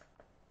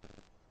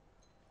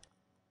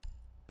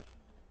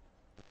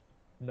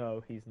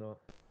 No, he's not.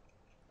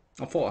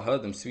 I thought I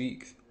heard him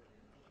speak.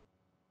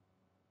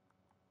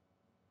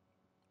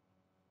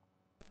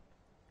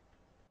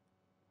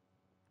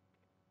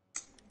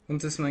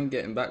 When's this man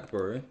getting back,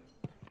 bro?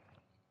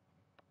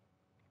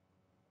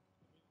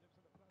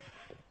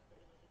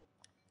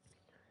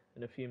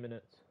 In a few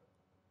minutes.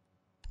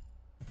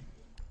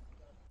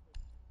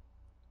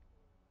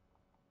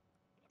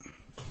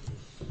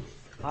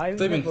 I've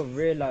Damien, never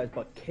realised,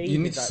 but Cade you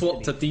need is to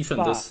swap to actually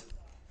defenders. fat.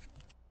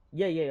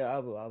 Yeah, I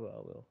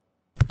will.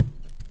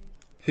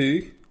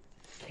 Who?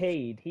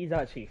 Cade, he's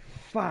actually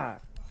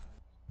fat.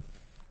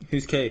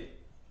 Who's K?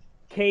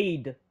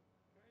 Cade.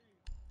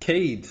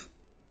 Cade.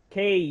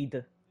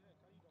 Cade.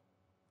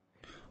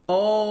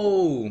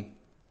 Oh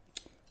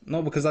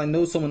no, because I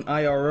know someone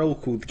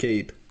IRL called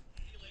Cade,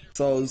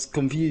 so I was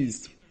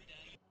confused.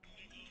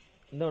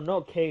 No,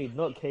 not Cade,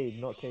 not Cade,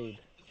 not Cade.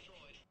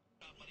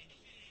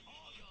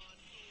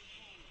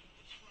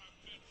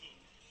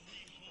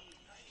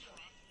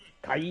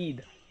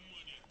 Kaid.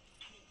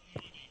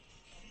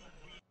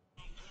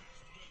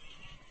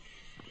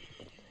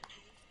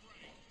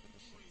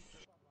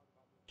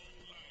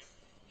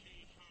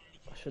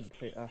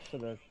 I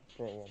should have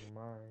brought one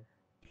mine.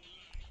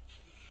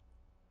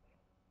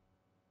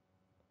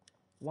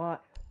 Why,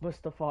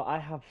 Mustafa? I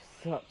have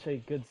such a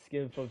good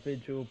skin for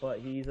Vigil, but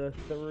he's a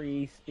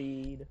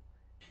 3-speed.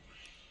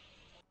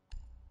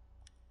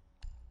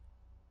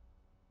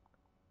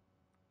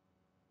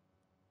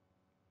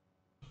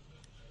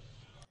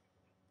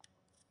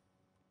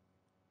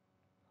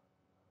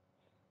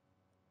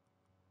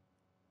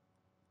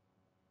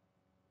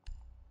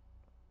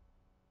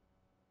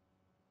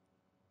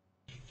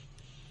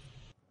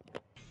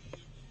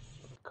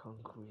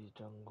 Concrete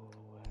jungle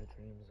where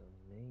dreams are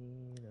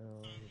made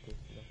of. There's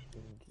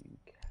nothing you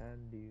can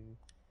do.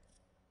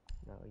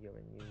 Now you're in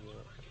New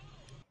York.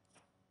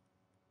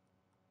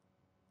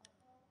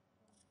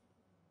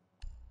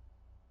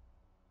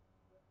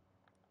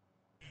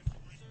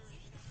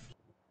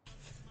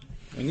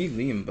 I need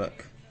Liam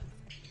back.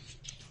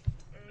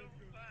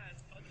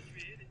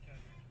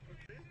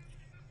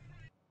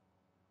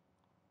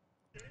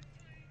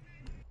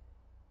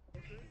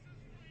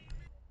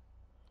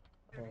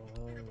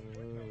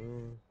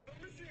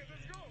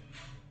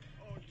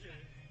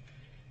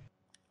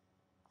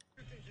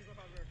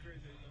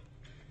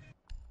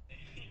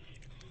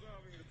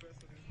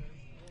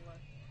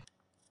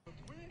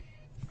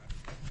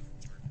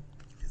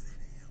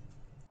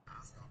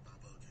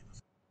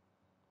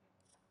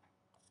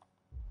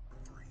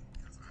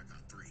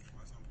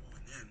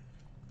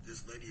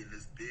 This lady in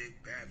this big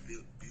bad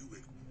Buick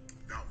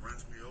about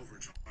runs me over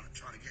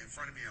trying to get in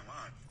front of me in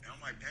line. And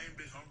I'm like, dang,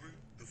 bitch, hungry.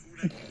 The food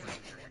ain't going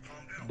nowhere. Like,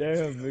 calm down.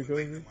 Damn, So, big we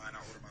waiting homie. in line.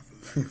 I order my food.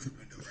 I get to the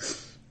window, right?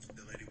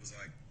 The lady was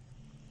like,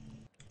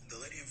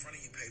 the lady in front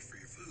of you paid for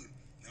your food.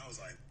 And I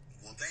was like,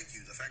 well, thank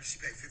you. The fact that she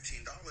paid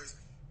 $15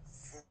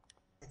 for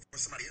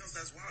somebody else,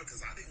 that's wild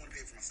because I didn't want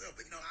to pay for myself.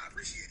 But, I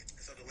appreciate it.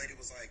 And so the lady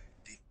was like,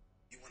 do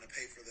you want to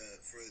pay for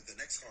the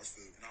next car's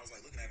food? And I was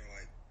like, looking at her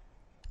like,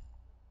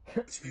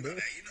 what you mean by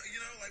that?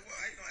 Like, well,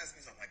 how you gonna ask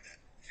me something like that?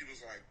 She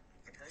was like,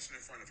 the person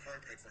in front of her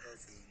paid for her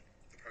food.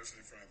 The person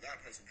in front of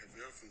that person paid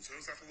for their food. So it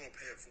was like a little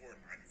pay it forward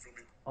line. You feel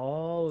me?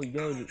 Oh, I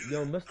don't do that. I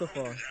don't Mustafa.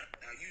 do that.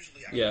 Now,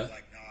 usually I Yeah. would be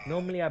like, nah.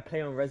 Normally I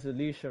play on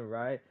resolution,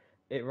 right?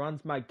 It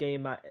runs my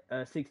game at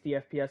 60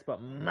 FPS,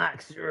 but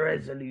max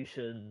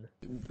resolution.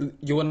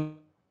 You wanna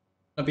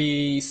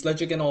be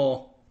Sledge again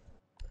or?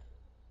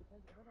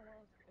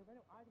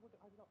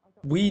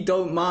 We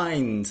don't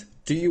mind.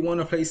 Do you want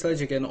to play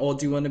Sledge again or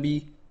do you want to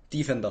be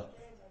Defender?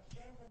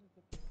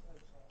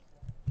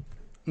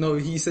 No,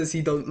 he says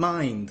he don't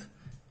mind.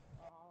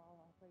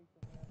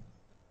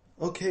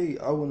 Okay,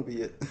 I want to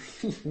be it.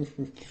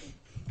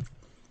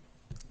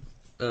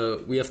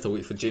 We have to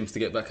wait for James to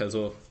get back as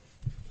well.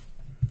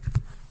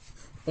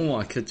 Or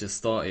I could just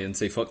start it and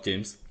say fuck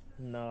James.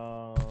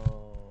 No.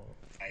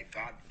 Like,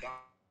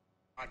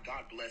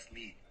 God blessed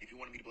me. If he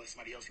wanted me to bless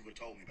somebody else, he would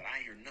have told me. But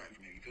I ain't hear nothing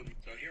from him. You feel me?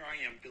 So here I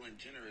am feeling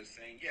generous,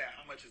 saying, yeah,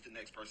 how much is the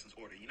next person's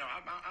order? I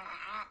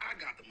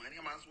got the money.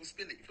 I might as well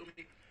spend it. You feel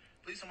me?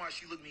 Please, somebody,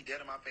 she looked me dead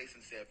in my face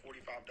and said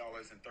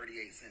 $45.38.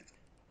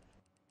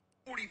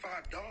 $45.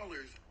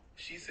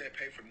 She said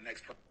pay for the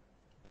next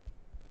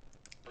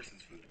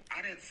person's food.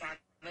 I didn't sign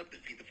up to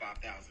feed the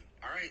 5,000.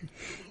 All right,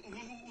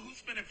 who's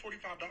spending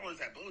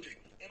 $45 at Bojangles?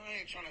 And I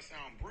ain't trying to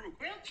sound broke.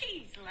 Grilled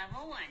cheese,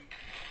 level 1.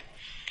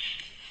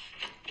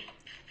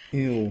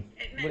 Ew.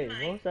 Wait,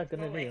 what was that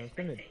gonna do? I was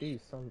gonna do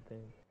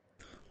something.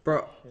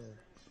 Bro.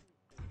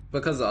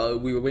 Because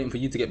we were waiting for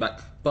you to get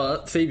back.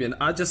 But, Fabian,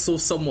 I just saw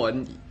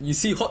someone... You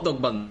see hot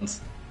dog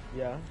buns?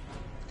 Yeah.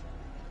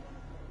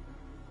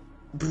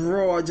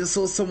 Bro, I just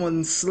saw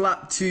someone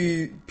slap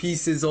 2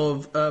 pieces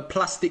of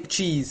plastic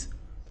cheese.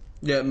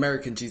 Yeah,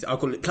 American cheese. I'll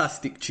call it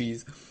plastic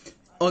cheese.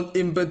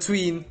 In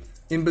between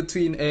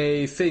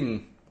a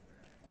thing.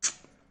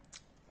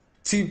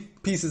 2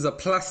 pieces of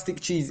plastic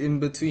cheese in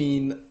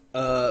between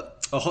a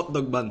hot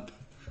dog bun.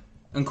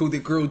 And called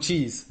it grilled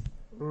cheese.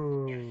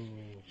 Ooh. Level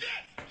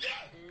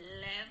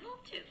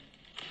 2.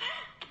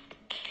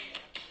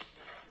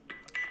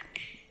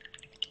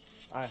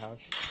 I have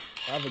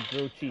a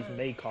grilled cheese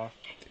maker.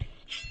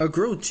 A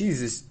grilled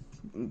cheese is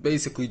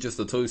basically just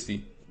a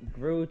toasty.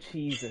 Grilled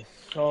cheese is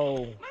so...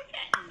 We're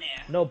getting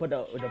there. No, but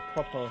the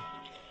proper...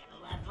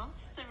 Level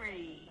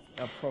 3.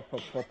 A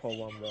proper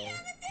one, though.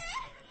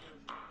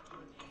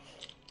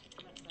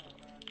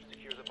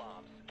 Secure the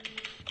bombs.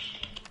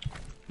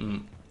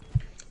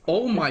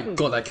 Oh my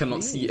god, I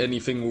cannot see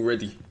anything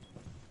already.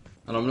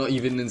 And I'm not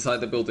even inside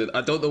the building.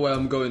 I don't know where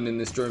I'm going in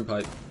this drone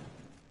pipe.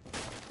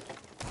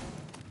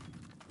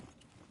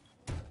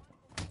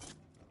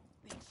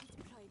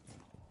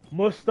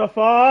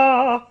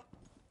 Mustafa!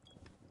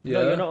 Yeah.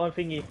 No, you're not on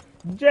thingy.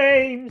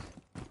 James!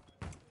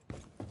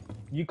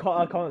 You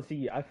can't. I can't see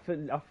you.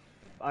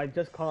 I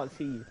just can't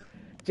see you.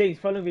 James,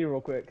 follow me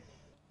real quick.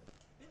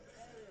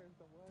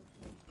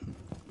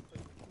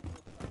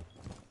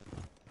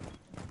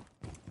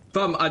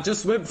 Fam, I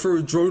just went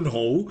through a drone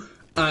hole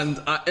and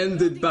I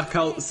ended back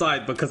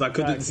outside because I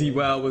couldn't see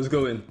where I was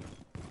going.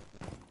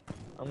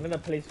 I'm gonna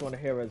place one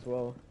here as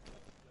well.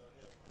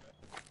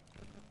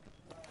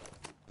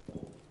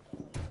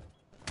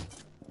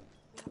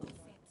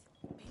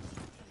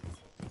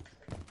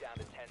 Down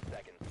to 10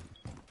 seconds.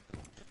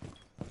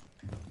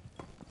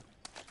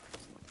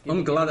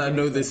 I'm glad I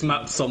know this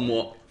map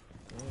somewhat.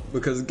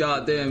 Because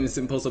goddamn, it's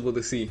impossible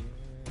to see.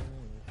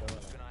 Keep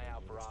an eye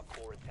out for Op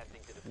 4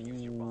 attempting to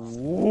defuse your bomb.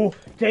 Ooh,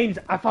 James,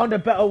 I found a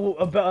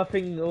better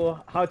thing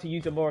or how to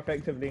use it more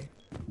effectively.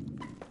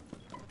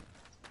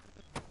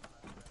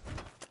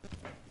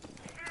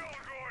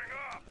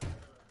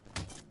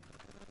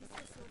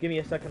 Give me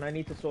a second, I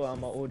need to sort out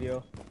my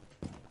audio.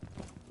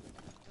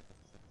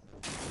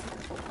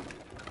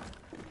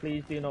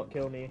 Please do not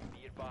kill me.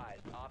 Be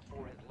advised, Op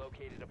 4 has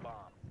located a bomb.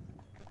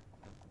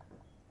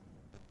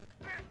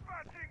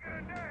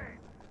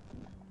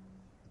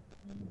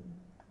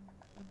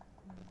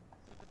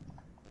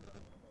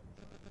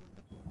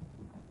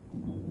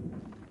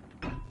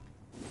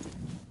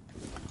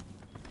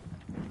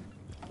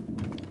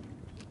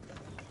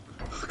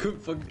 I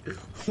couldn't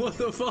fuck. What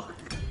the fuck?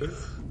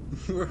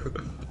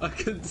 I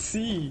can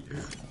see.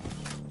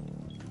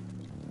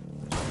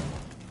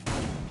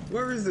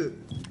 Where is it?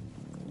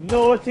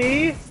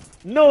 Naughty!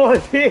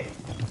 Naughty!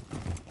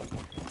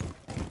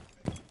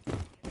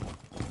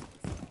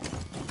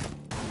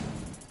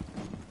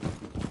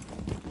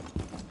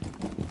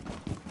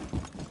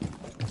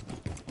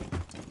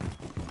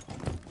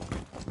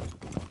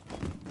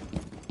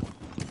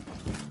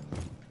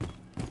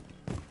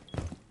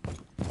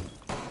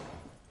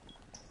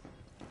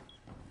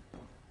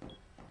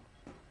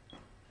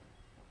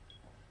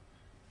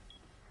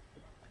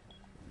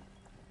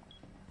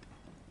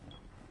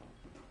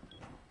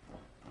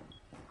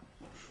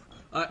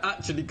 I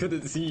actually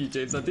couldn't see you,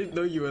 James. I didn't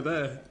know you were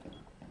there.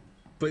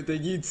 But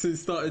then you two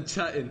started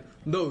chatting.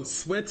 No,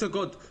 swear to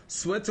God,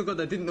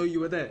 I didn't know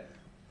you were there.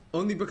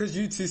 Only because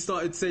you two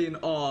started saying,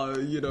 oh,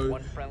 you know,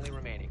 One friendly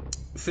remaining.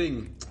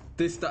 thing,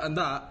 this, that, and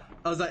that.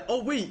 I was like,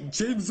 oh wait,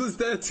 James was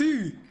there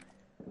too.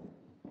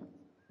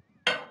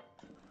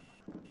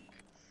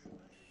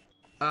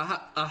 I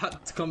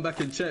had to come back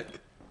and check.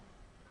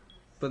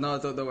 But now I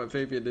don't know where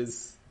Fabian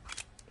is.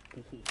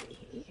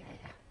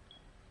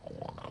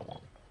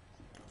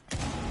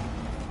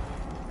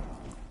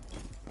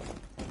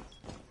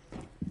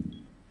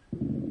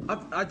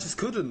 I just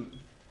couldn't.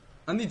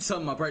 I need to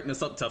turn my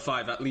brightness up to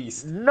 5 at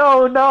least.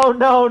 No, no,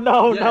 no,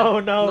 no, Yeah, no,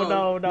 no,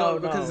 no, no,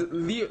 because no.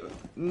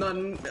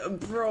 Liam,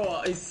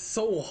 bro, it's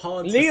so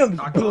hard. Liam's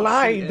I can't see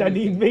blind and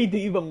he anything. made it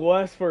even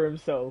worse for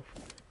himself.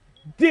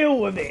 Deal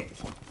with it!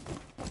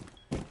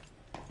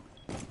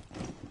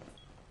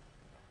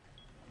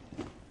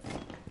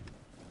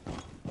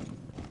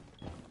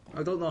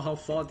 I don't know how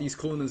far these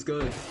corners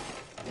go.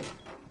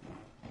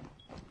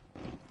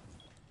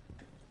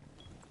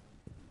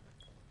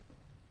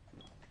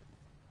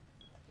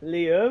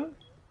 Liam?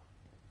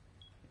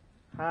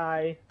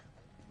 Hi.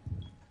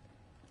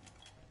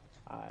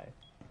 Hi.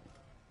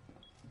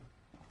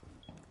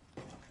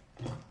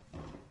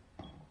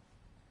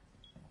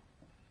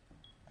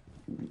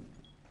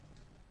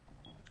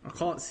 I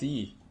can't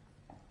see.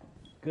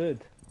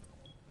 Good.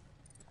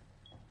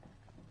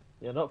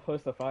 You're not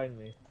supposed to find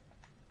me.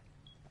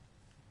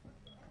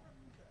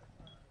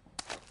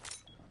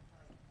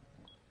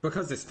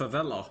 Because it's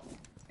favela.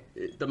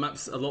 The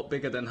map's a lot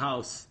bigger than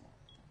house.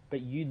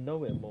 But you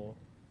know it more.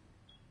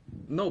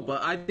 No,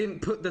 but I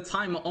didn't put the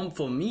timer on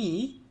for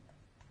me.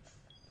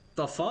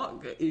 The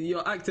fuck?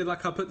 You're acting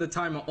like I put the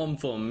timer on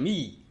for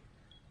me.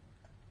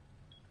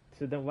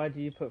 So then why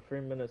do you put 3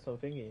 minutes on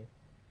thingy?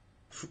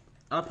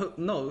 I put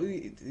no.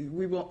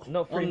 We were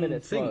Not 3 on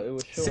minutes, thing. but it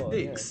was short.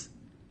 6.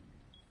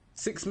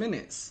 6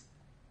 minutes.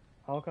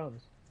 How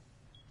comes?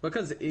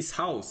 Because it's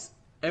house.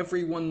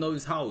 Everyone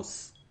knows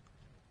house.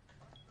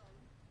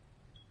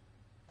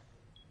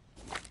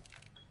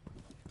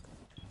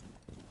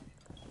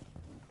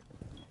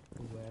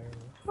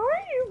 Where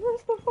are you,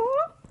 Mustafa?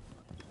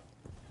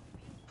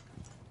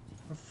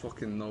 I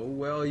fucking know.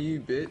 Where are you,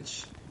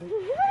 bitch?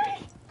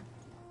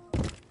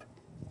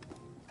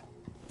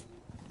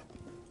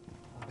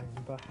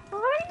 I'm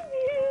behind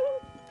you.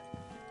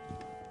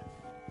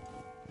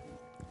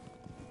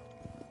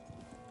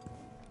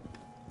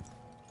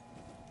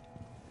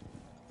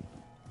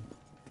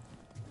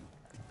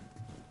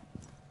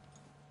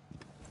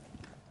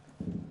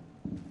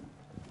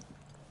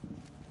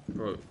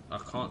 Bro, I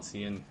can't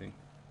see anything.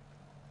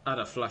 Add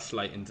a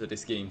flashlight into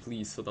this game,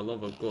 please, for the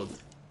love of God.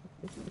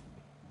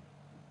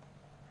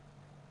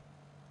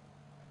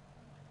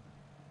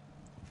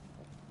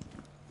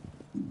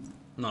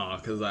 Nah,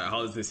 because like,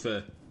 how is this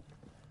fair?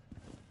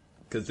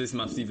 Because this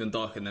map's even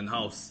darker than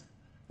house.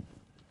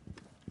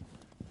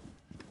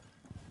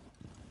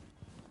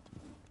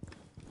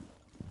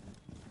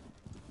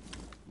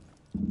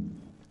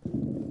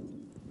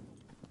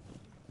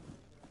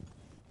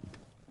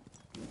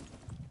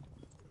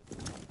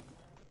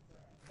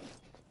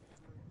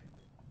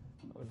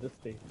 I'll just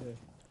stay here.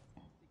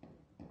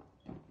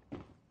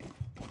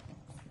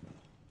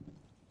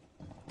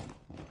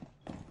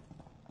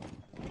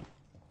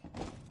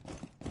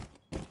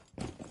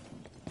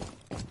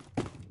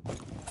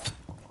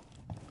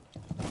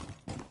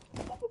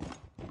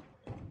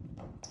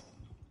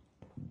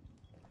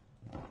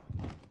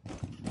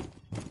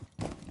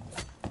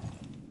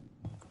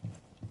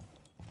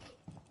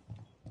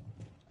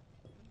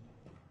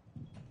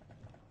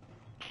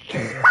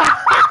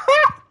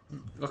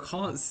 I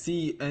can't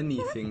see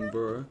anything,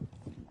 bro.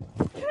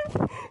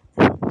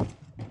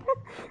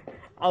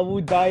 I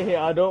will die here,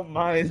 I don't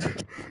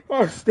mind.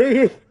 I'll stay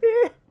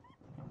here.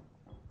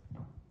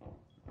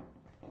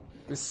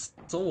 It's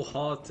so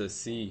hard to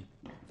see.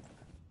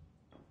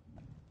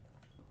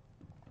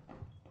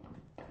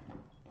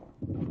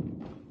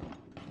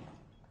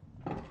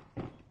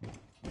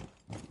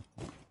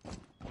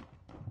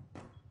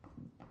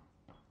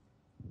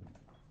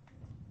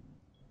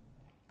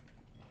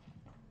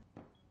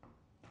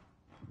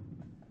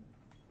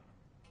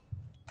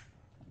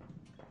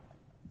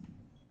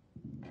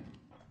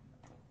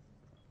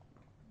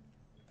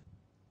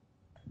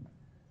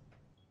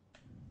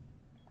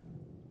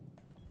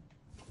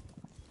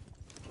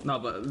 No,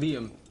 but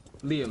Liam,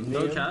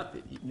 no cap,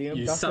 Liam,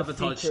 you that's a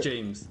sabotaged secret.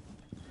 James.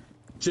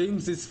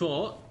 James's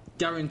fault,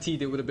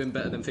 guaranteed it would have been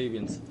better than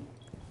Fabian's.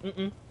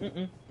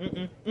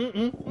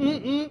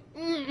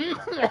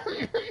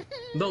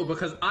 No,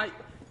 because I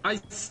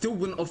still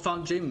wouldn't have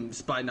found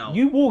James by now.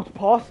 You walked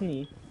past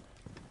me.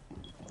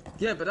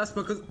 Yeah, but that's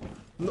because...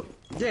 No,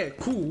 yeah,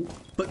 cool,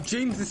 but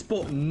James's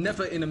spot,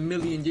 never in a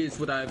million years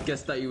would I have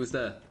guessed that he was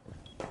there.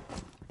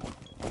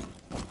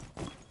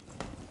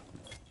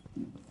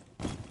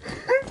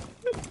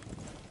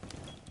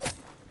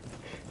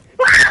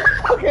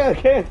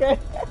 Okay.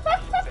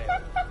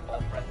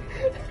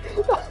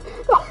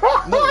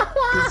 No,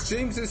 because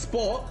James's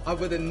spot, I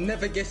would have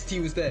never guessed he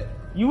was there.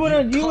 You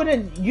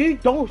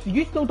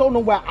still don't know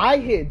where I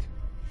hid.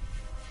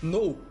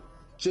 No,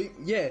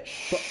 yeah,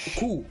 but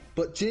cool.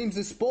 But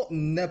James's spot,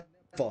 never.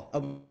 I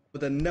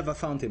would have never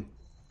found him.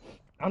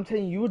 I'm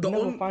telling you, you would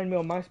never find me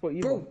on my spot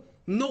either. Bro,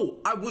 no,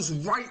 I was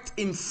right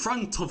in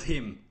front of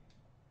him.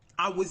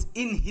 I was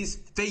in his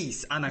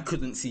face and I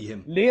couldn't see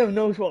him. Liam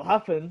knows what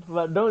happened,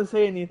 but don't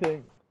say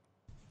anything.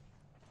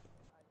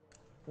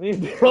 I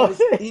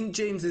was in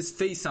James's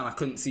face and I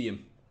couldn't see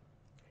him.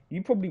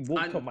 You probably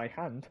walked on my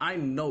hand. I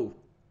know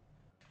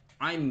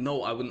I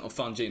wouldn't have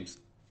found James.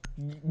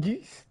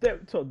 You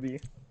stepped on me.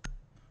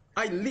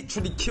 I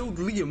literally killed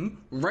Liam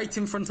right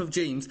in front of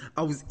James.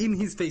 I was in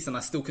his face and I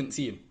still couldn't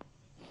see him.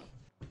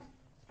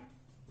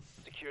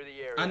 Secure the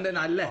area. And then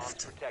I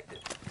left. Bombs protected.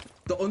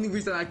 The only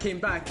reason I came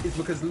back is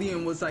because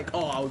Liam was like,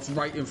 oh, I was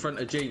right in front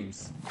of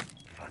James.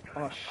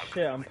 Oh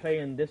shit, I'm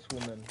playing this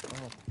woman.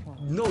 Oh fuck.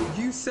 No,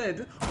 you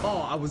said,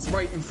 oh, I was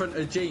right in front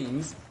of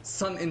James,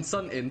 something.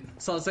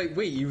 So I was like,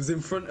 wait, he was in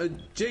front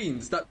of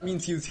James. That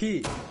means he was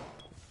here.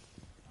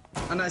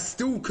 And I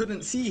still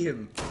couldn't see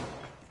him.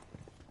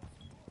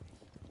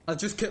 I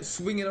just kept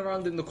swinging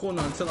around in the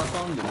corner until I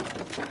found him.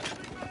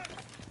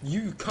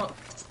 You cut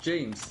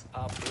James.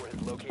 Op 4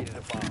 has located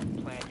a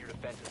bomb. Plan your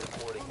defenses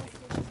accordingly.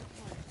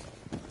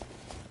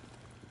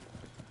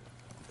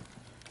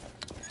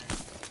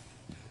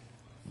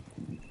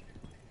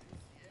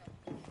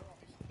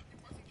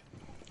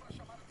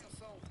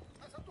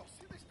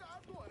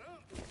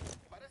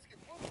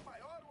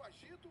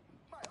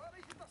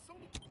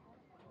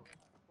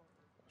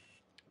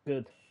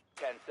 Good.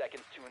 10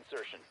 seconds to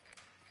insertion.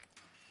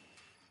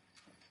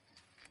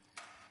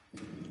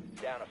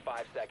 Down to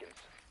 5 seconds.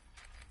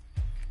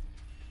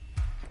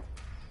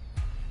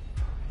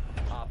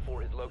 Op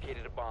 4 has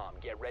located a bomb.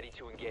 Get ready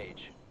to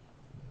engage.